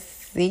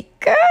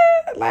Masika.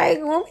 Like,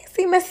 when we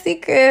see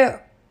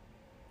Masika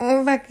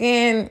on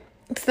fucking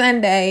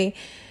Sunday,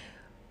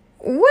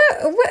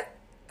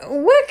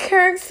 what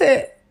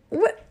character,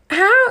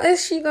 how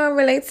is she gonna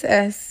relate to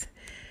us?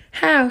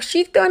 How?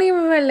 She don't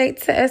even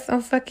relate to us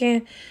on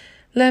fucking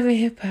Love and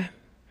Hip Hop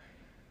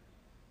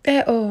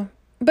at all.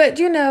 But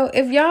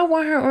if y'all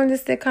want her on the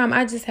sitcom,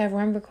 I just have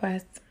one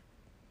request.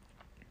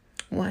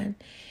 One,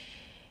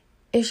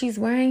 if she's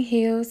wearing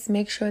heels,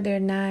 make sure they're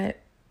not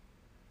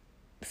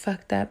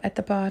fucked up at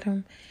the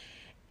bottom.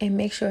 And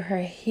make sure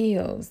her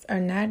heels are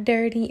not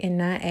dirty and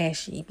not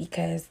ashy.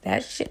 Because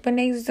that shit, when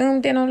they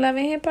zoomed in on Love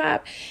and Hip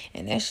Hop,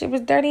 and that shit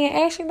was dirty and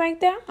ashy like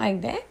that, I'm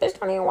like, that bitch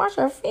don't even wash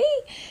her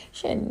feet.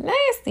 Shit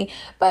nasty.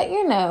 But,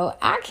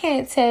 I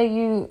can't tell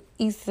you,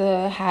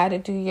 Issa, how to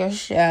do your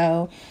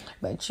show.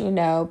 But,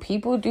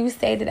 people do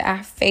say that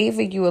I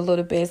favor you a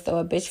little bit. So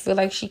a bitch feel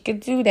like she could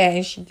do that.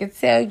 And she could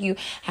tell you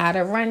how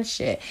to run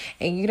shit.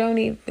 And you don't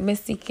need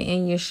Masika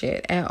in your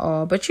shit at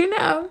all. But,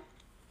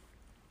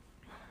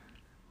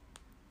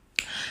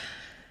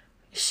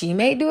 she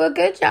may do a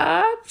good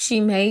job.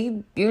 She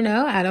may,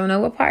 I don't know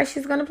what part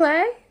she's going to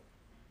play.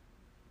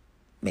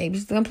 Maybe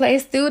she's going to play a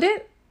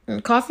student in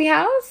a coffee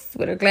house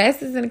with her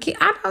glasses and a key.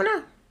 I don't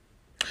know.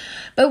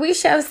 But we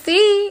shall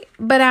see.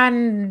 But I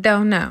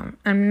don't know.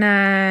 I'm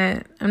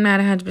not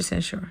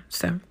 100% sure.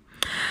 So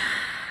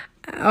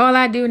all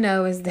I do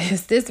know is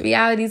this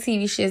reality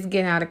TV shit is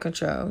getting out of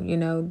control. You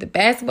know, the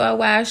Basketball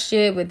Wives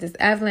shit with this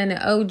Evelyn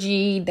and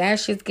OG, that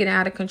shit's getting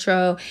out of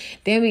control.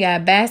 Then we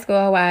got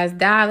Basketball Wives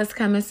Dallas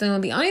coming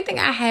soon. The only thing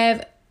I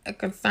have a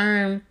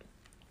concern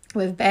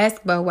with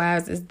Basketball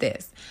Wives is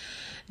this.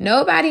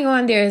 Nobody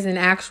on there is an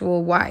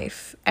actual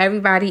wife.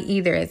 Everybody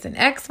either is an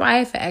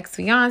ex-wife, an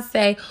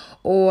ex-fiance,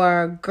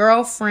 or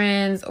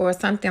girlfriends or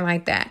something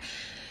like that.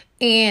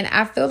 And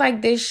I feel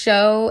like this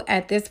show,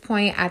 at this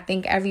point, I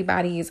think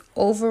everybody is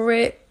over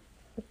it.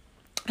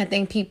 I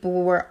think people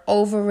were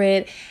over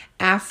it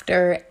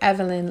after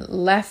Evelyn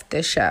left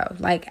the show.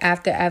 Like,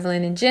 after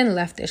Evelyn and Jen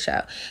left the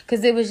show.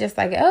 Because it was just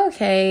like,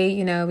 okay,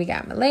 you know, we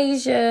got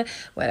Malaysia,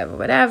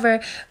 whatever.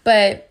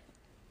 But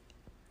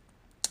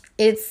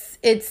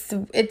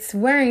it's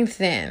wearing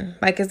thin.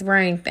 Like, it's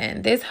wearing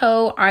thin. This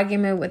whole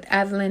argument with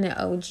Evelyn and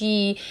OG,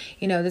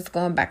 you know, this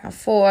going back and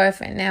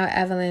forth. And now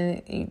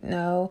Evelyn, you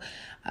know,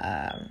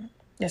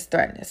 is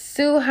threatening to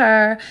sue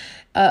her.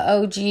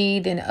 OG,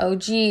 then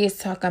OG is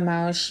talking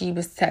about she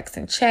was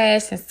texting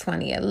Chad since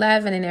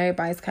 2011, and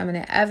everybody's coming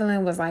at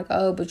Evelyn was like,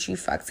 oh, but you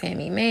fucked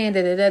Tammy, man.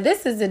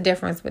 This is the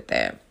difference with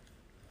that.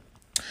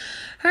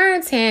 Her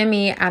and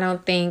Tammy, I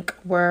don't think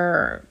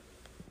were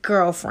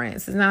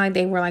girlfriends. It's not like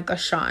they were like a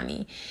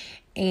Shawnee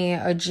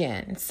and a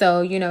Jen.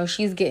 So, you know,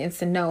 she's getting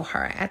to know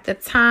her. At the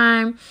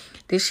time,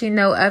 did she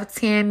know of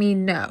Tammy?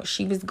 No.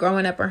 She was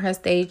growing up on her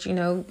stage, you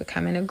know,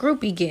 becoming a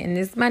groupie, getting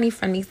this money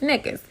from these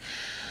niggas.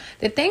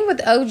 The thing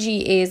with OG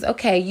is,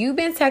 okay, you've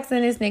been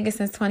texting this nigga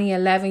since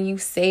 2011. You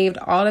saved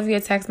all of your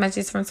text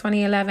messages from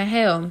 2011.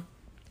 Hell,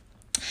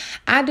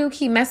 I do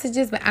keep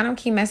messages, but I don't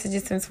keep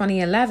messages from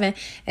 2011,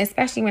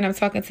 especially when I'm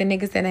talking to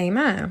niggas that ain't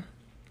mine.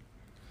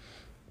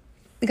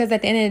 Because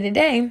at the end of the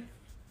day,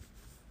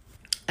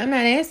 I'm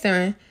not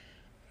answering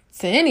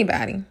to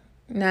anybody.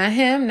 Not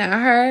him, not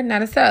her,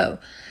 not a soul.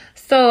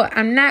 So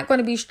I'm not going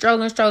to be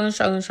strolling.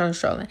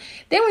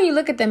 Then when you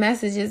look at the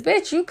messages,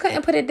 bitch, you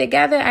couldn't put it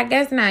together. I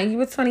guess not. You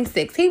were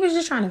 26. He was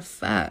just trying to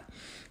fuck.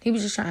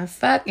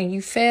 And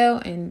you fell,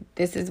 and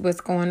this is what's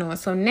going on.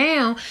 So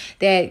now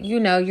that, you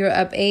know, you're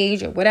up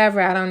age or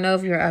whatever, I don't know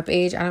if you're up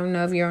age. I don't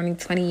know if you're only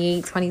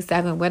 28,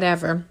 27,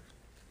 whatever.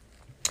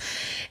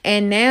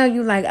 And now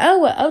you like, oh,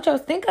 well, Ocho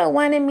Cinco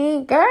wanted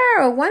me.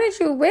 Girl, wanted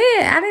you with?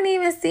 I didn't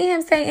even see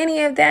him say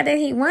any of that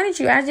he wanted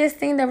you. I just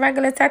seen the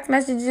regular text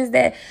messages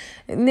that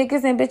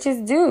niggas and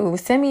bitches do.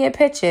 Send me a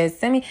picture.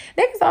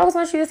 Niggas always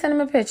want you to send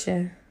them a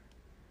picture.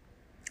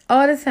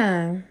 All the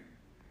time.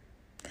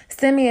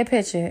 Send me a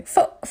picture.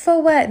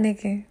 For what,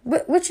 nigga?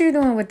 What you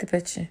doing with the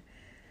picture?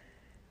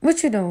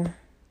 What you doing?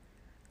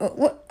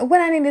 What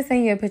I need to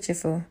send you a picture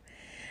for?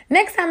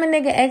 Next time a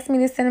nigga asks me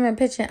to send him a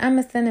picture, I'm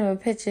going to send him a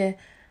picture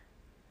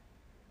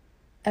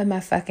of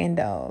my fucking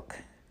dog,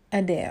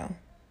 Adele.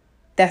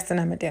 That's what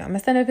I'm gonna do. I'm gonna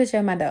send him a picture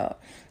of my dog.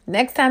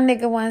 Next time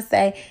nigga wanna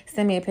say,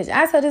 send me a picture.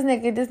 I told this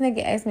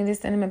nigga asked me to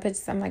send him a picture.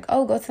 So I'm like,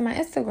 oh, go to my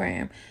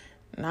Instagram.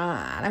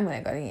 Nah, I'm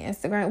gonna go to your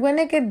Instagram. Well,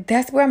 nigga,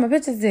 that's where my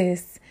pictures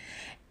is.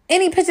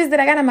 Any pictures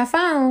that I got on my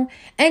phone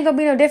ain't gonna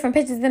be no different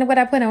pictures than what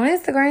I put on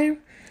Instagram.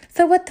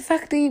 So what the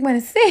fuck do you wanna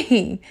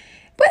see?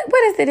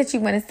 What is it that you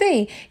want to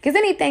see? Because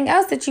anything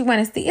else that you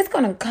want to see, it's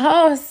going to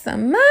cost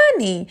some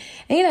money.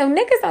 And, you know,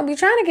 niggas don't be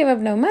trying to give up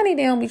no money.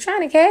 They don't be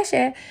trying to cash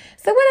it.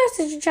 So what else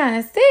is you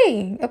trying to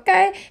see?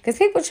 Okay? Because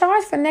people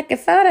charge for naked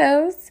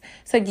photos.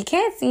 So you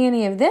can't see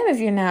any of them if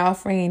you're not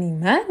offering any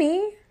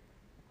money.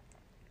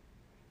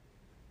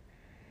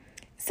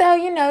 So,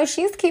 you know,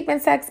 she's keeping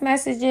text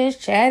messages.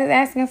 Chad is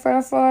asking for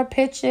a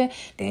picture.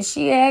 Then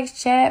she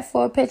asked Chad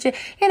for a picture.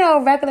 You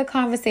know, regular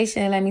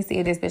conversation. And let me see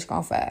if this bitch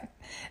gonna fuck.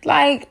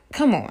 Like,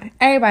 come on.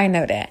 Everybody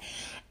know that.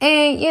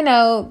 And, you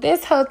know,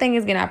 this whole thing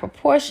is getting out of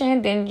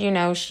proportion. Then, you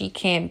know, she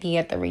can't be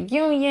at the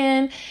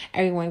reunion.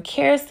 Everyone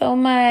cares so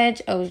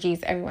much.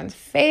 OG's everyone's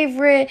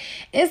favorite.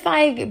 It's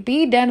like,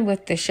 be done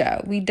with the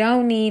show. We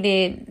don't need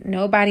it.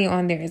 Nobody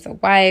on there is a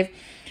wife.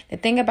 The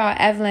thing about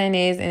Evelyn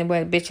is, and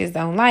what bitches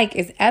don't like,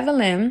 is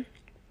Evelyn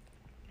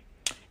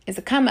is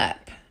a come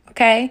up,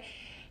 okay?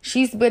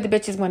 She's where the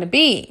bitches want to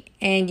be.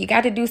 And you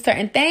got to do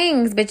certain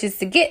things, bitches,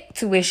 to get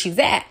to where she's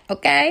at,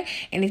 okay?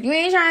 And if you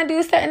ain't trying to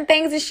do certain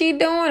things that she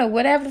doing or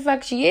whatever the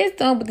fuck she is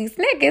doing with these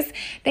niggas,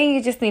 then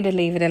you just need to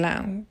leave it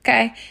alone,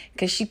 okay?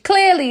 Because she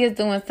clearly is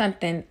doing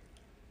something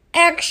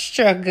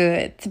extra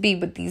good to be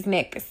with these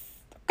niggas.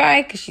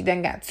 Okay, because she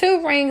done got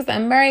 2 rings, a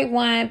married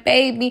one,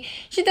 baby.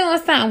 She doing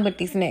something with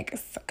these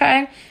niggas,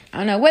 okay? I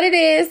don't know what it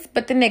is,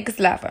 but the niggas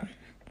love her.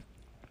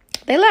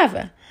 They love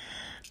her.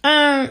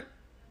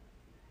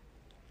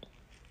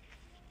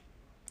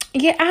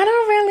 Yeah, I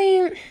don't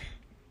really...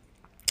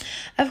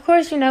 Of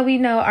course, you know, we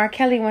know R.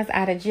 Kelly wants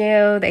out of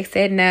jail. They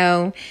said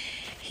no.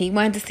 He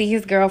wanted to see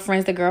his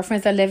girlfriends. The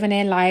girlfriends are living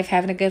their life,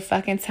 having a good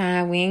fucking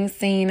time. We ain't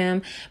seen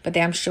them, but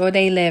I'm sure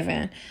they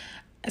living.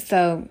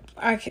 So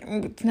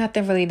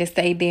nothing really to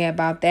say there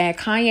about that.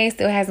 Kanye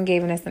still hasn't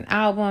given us an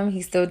album.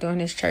 He's still doing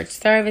his church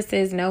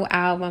services. No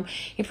album.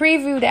 He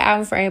previewed the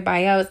album for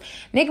everybody else.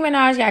 Nicki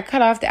Minaj got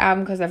cut off the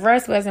album because the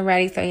verse wasn't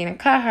ready, so he didn't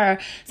cut her.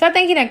 So I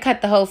think he didn't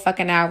cut the whole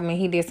fucking album and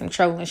he did some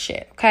trolling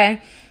shit,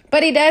 okay?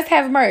 But he does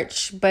have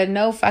merch, but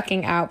no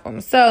fucking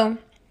album. So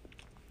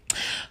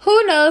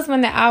who knows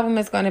when the album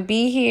is going to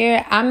be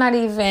here? I'm not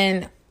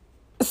even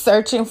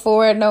searching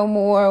for it no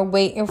more,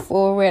 waiting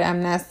for it.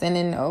 I'm not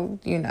sending no,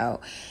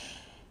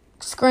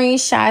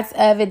 screenshots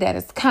of it that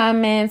is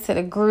coming to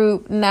the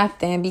group,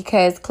 nothing,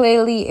 because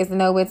clearly it's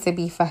nowhere to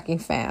be fucking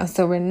found.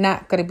 So we're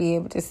not going to be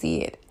able to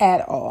see it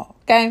at all,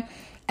 okay?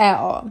 At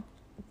all.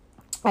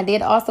 I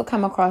did also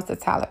come across the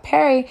Tyler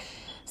Perry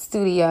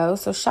studio.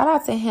 So shout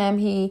out to him.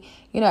 He,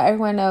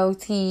 everyone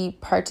knows he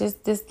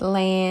purchased this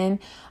land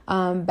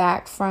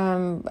back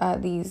from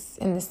these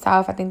in the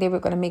South. I think they were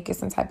going to make it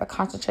some type of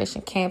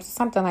concentration camps or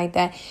something like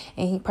that.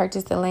 And he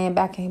purchased the land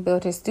back and he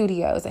built his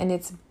studios. And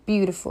it's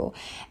beautiful.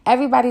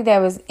 Anybody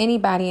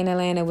in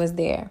Atlanta was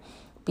there.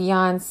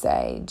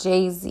 Beyonce,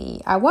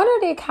 Jay-Z. I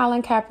wonder did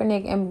Colin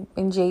Kaepernick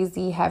and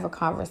Jay-Z have a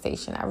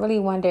conversation. I really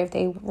wonder if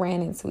they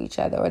ran into each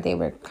other or they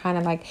were kind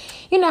of like,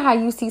 how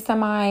you see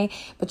somebody,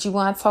 but you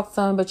want to talk to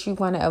them, but you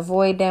want to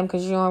avoid them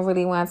because you don't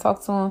really want to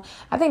talk to them.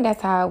 I think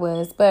that's how it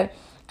was. But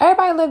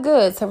everybody looked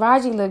good.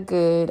 Taraji looked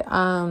good.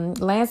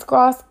 Lance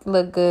Gross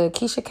looked good.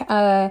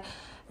 Keisha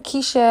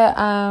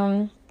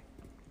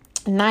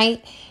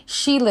Knight,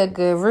 she looked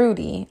good.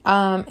 Rudy,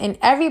 and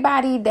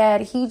everybody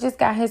that he just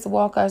got his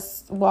Walk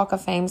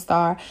of Fame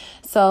star.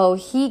 So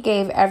he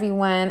gave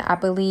everyone, I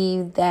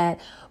believe, that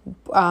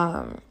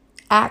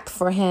act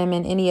for him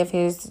in any of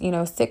his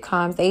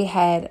sitcoms. They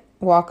had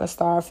Walk of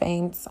Star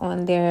Fames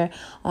on the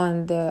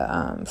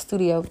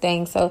studio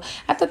thing. So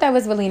I thought that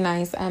was really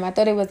nice. I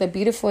thought it was a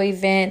beautiful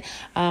event.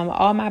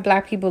 All my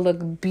black people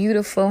look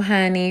beautiful,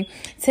 honey.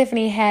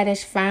 Tiffany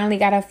Haddish finally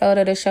got a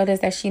photo to show us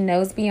that she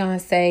knows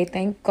Beyonce.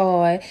 Thank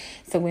God.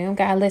 So we don't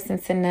gotta listen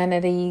to none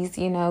of these,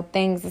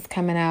 things that's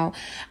coming out.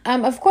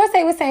 Of course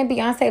they were saying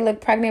Beyonce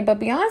looked pregnant, but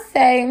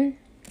Beyonce,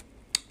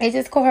 it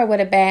just caught her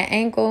with a bad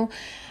angle.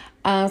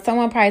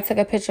 Someone probably took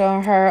a picture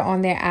of her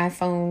on their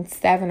iPhone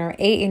 7 or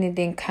 8 and it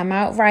didn't come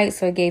out right.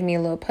 So it gave me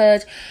a little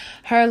pudge.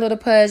 But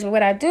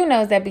what I do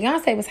know is that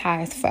Beyonce was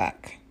high as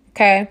fuck.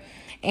 Okay.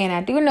 And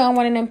I do know in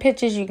one of them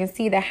pictures, you can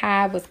see the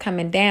high was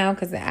coming down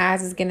because the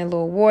eyes is getting a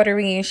little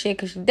watery and shit.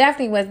 Because she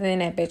definitely wasn't in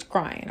that bitch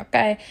crying.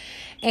 Okay.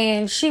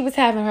 And she was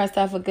having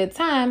herself a good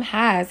time,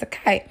 high as a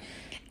kite.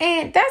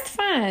 And that's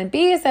fine.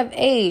 B is of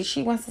age.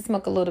 She wants to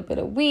smoke a little bit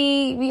of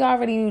weed. We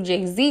already knew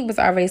Jay-Z was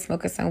already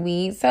smoking some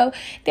weed. So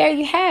there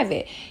you have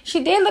it.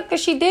 She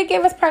did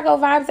give us Prego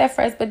vibes at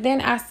first, but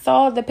then I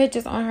saw the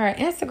pictures on her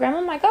Instagram.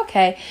 I'm like,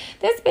 okay,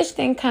 this bitch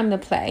didn't come to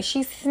play.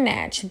 She's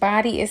snatched.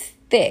 Body is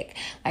thick.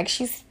 Like,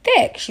 she's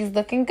thick. She's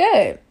looking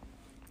good.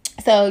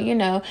 So,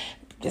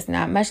 just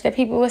not much that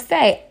people would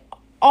say.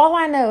 All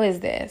I know is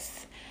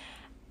this.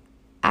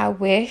 I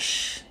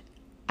wish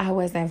I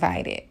was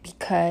invited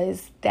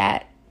because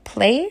that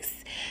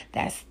place,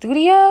 that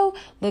studio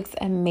looks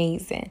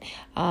amazing.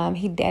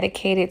 He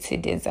dedicated to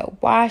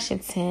Denzel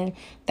Washington,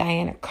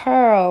 Diana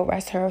Curl,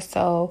 rest her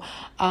soul,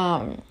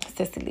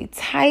 Cicely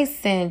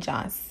Tyson,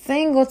 John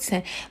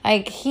Singleton.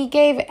 Like, he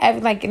gave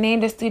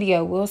named the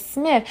studio Will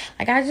Smith.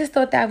 Like, I just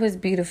thought that was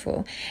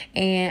beautiful,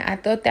 and I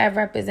thought that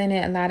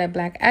represented a lot of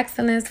black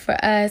excellence for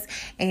us.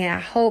 And I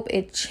hope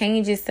it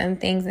changes some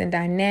things in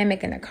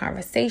dynamic in the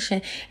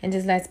conversation and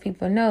just lets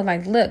people know,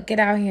 like, look, get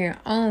out here and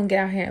own, get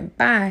out here and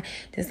buy.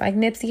 Just like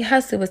Nipsey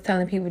Hussle was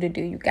telling people to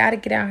do. You got to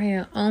get out here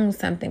and own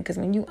something, because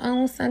when you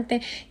own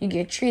something, you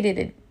get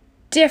treated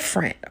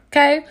different,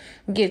 okay?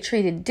 You get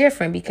treated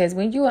different, because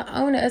when you an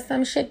owner of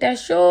some shit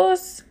that's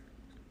yours,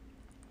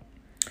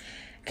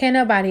 can't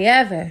nobody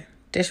ever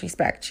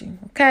disrespect you,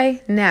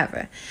 okay?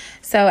 Never.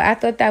 So I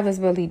thought that was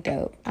really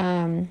dope.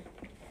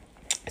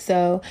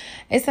 So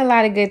it's a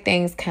lot of good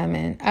things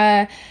coming.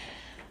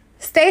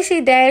 Stacey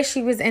Dash,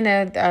 she was in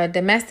a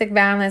domestic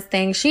violence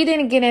thing. She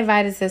didn't get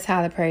invited to this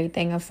Tyler Perry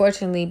thing,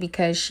 unfortunately,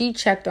 because she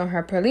checked on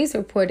her police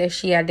report that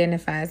she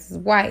identifies as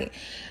white.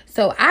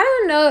 So I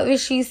don't know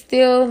if she's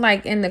still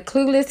like in the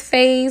Clueless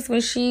phase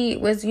when she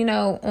was,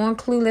 on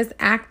Clueless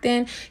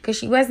acting, because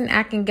she wasn't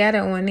acting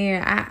ghetto on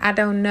there. I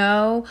don't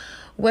know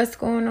what's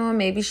going on.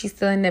 Maybe she's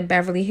still in the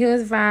Beverly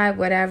Hills vibe,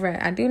 whatever.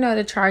 I do know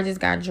the charges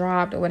got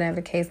dropped or whatever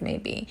the case may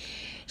be.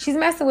 She's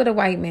messing with a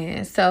white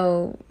man.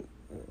 So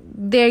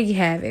there you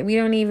have it. We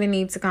don't even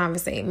need to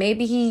conversate.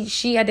 Maybe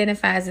she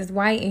identifies as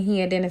white and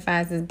he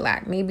identifies as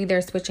black. Maybe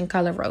they're switching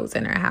color roles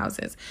in their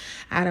houses.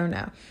 I don't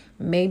know.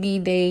 Maybe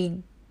they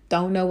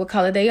don't know what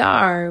color they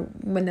are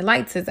when the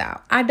lights is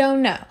out. I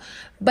don't know.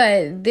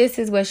 But this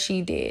is what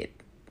she did.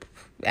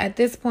 At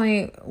this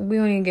point, we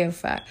don't even give a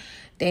fuck.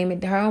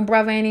 Her own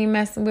brother ain't even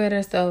messing with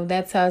her, so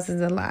that tells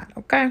us a lot,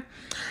 okay?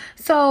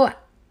 So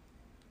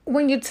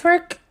when you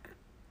twerk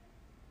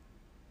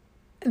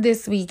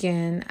this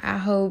weekend, I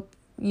hope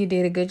you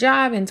did a good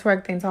job and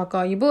twerked and talk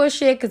all your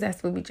bullshit, because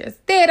that's what we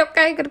just did,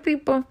 okay, good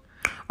people?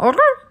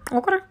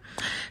 Okay.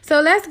 So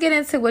let's get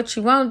into what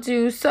you won't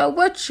do. So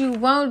what you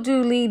won't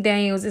do, Lee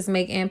Daniels, is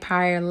make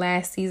Empire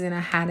last season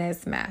a hot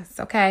ass mess.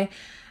 Okay.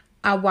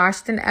 I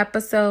watched an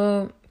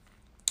episode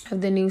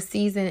of the new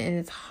season and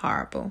it's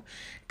horrible.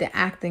 The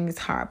acting is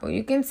horrible.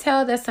 You can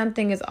tell that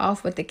something is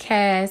off with the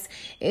cast.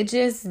 It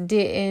just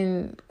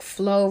didn't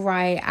flow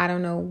right. I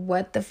don't know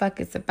what the fuck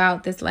it's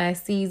about this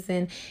last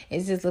season.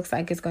 It just looks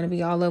like it's going to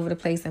be all over the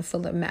place and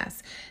full of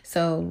mess.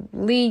 So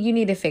Lee, you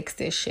need to fix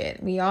this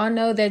shit. We all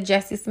know that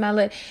Jussie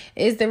Smollett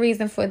is the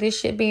reason for this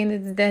shit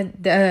being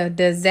the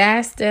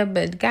disaster,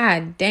 but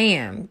god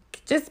damn,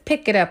 just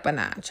pick it up a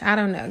notch. I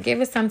don't know. Give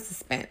it some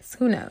suspense.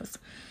 Who knows?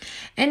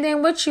 And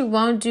then what you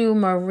won't do,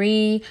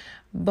 Marie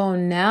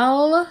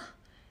Bonnell,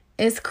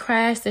 is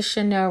crash the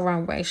Chanel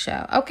runway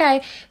show.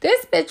 Okay,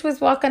 this bitch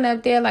was walking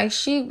up there like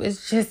she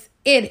was just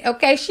it.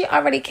 Okay, she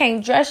already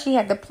came dressed. She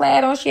had the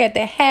plaid on. She had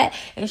the hat.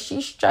 And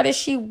she strutted.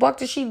 She walked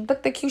and she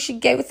looked at cute. She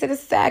gave it to the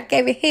side.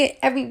 Gave it hit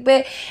every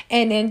bit.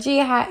 And then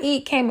Gia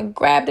Hadid came and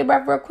grabbed it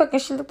right real quick.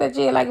 And she looked at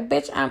Gia like,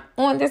 bitch, I'm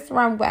on this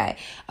runway.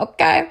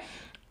 Okay.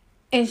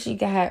 And she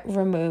got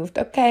removed.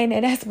 Okay,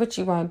 now that's what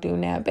you won't do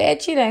now.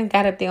 Bitch, you done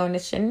got up there on the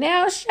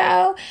Chanel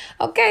show.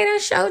 Okay, done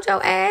showed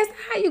your ass.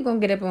 How you gonna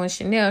get up on a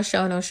Chanel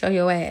show and don't show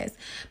your ass?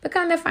 But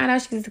come to find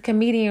out she's a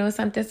comedian or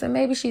something. So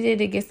maybe she did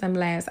get some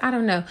laughs. I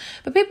don't know.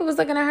 But people was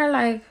looking at her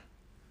like,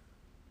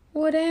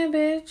 well, damn,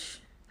 bitch.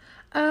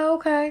 Oh,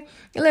 okay.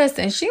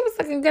 Listen, she was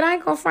looking good. I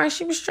ain't gonna front.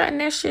 She was strutting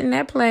that shit in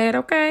that plaid,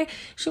 okay?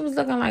 She was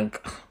looking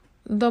like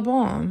the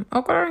bomb.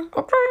 Okay?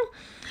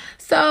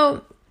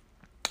 So,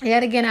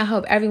 yet again, I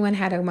hope everyone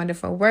had a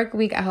wonderful work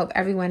week. I hope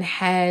everyone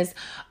has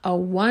a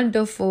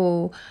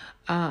wonderful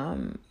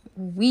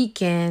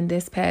weekend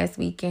this past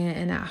weekend.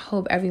 And I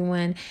hope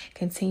everyone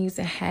continues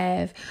to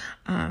have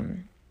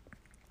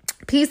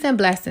peace and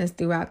blessings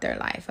throughout their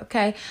life.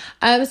 Okay.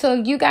 So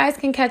you guys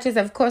can catch us,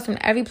 of course, on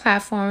every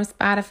platform: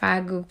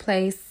 Spotify, Google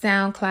Play,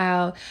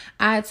 SoundCloud,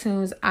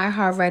 iTunes,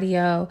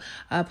 iHeartRadio,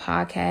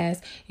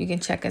 podcast. You can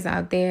check us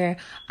out there.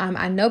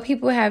 I know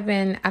people have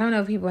been, I don't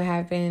know if people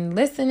have been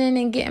listening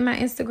and getting my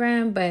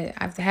Instagram, but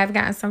I have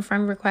gotten some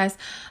friend requests.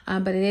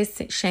 But it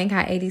is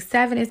Shanghai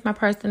 87 is my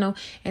personal,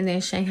 and then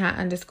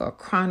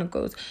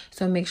Shanghai_Chronicles.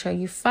 So make sure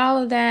you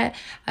follow that.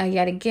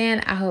 Yet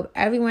again, I hope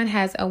everyone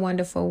has a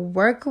wonderful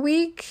work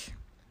week.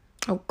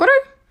 Okay.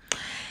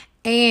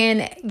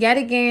 And yet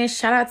again,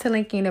 shout out to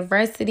Lincoln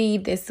University.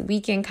 This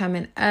weekend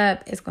coming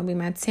up, it's going to be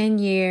my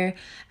 10-year.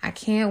 I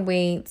can't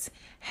wait.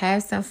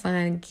 Have some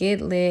fun. Get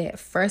lit.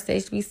 First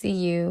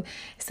HBCU.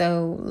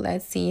 So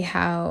let's see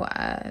how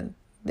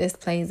this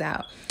plays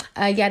out.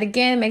 Yet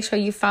again, make sure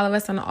you follow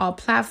us on all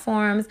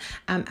platforms.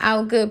 I'm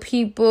out, good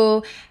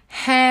people.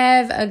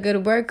 Have a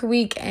good work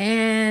week.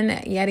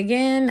 And yet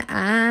again,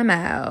 I'm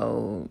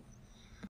out.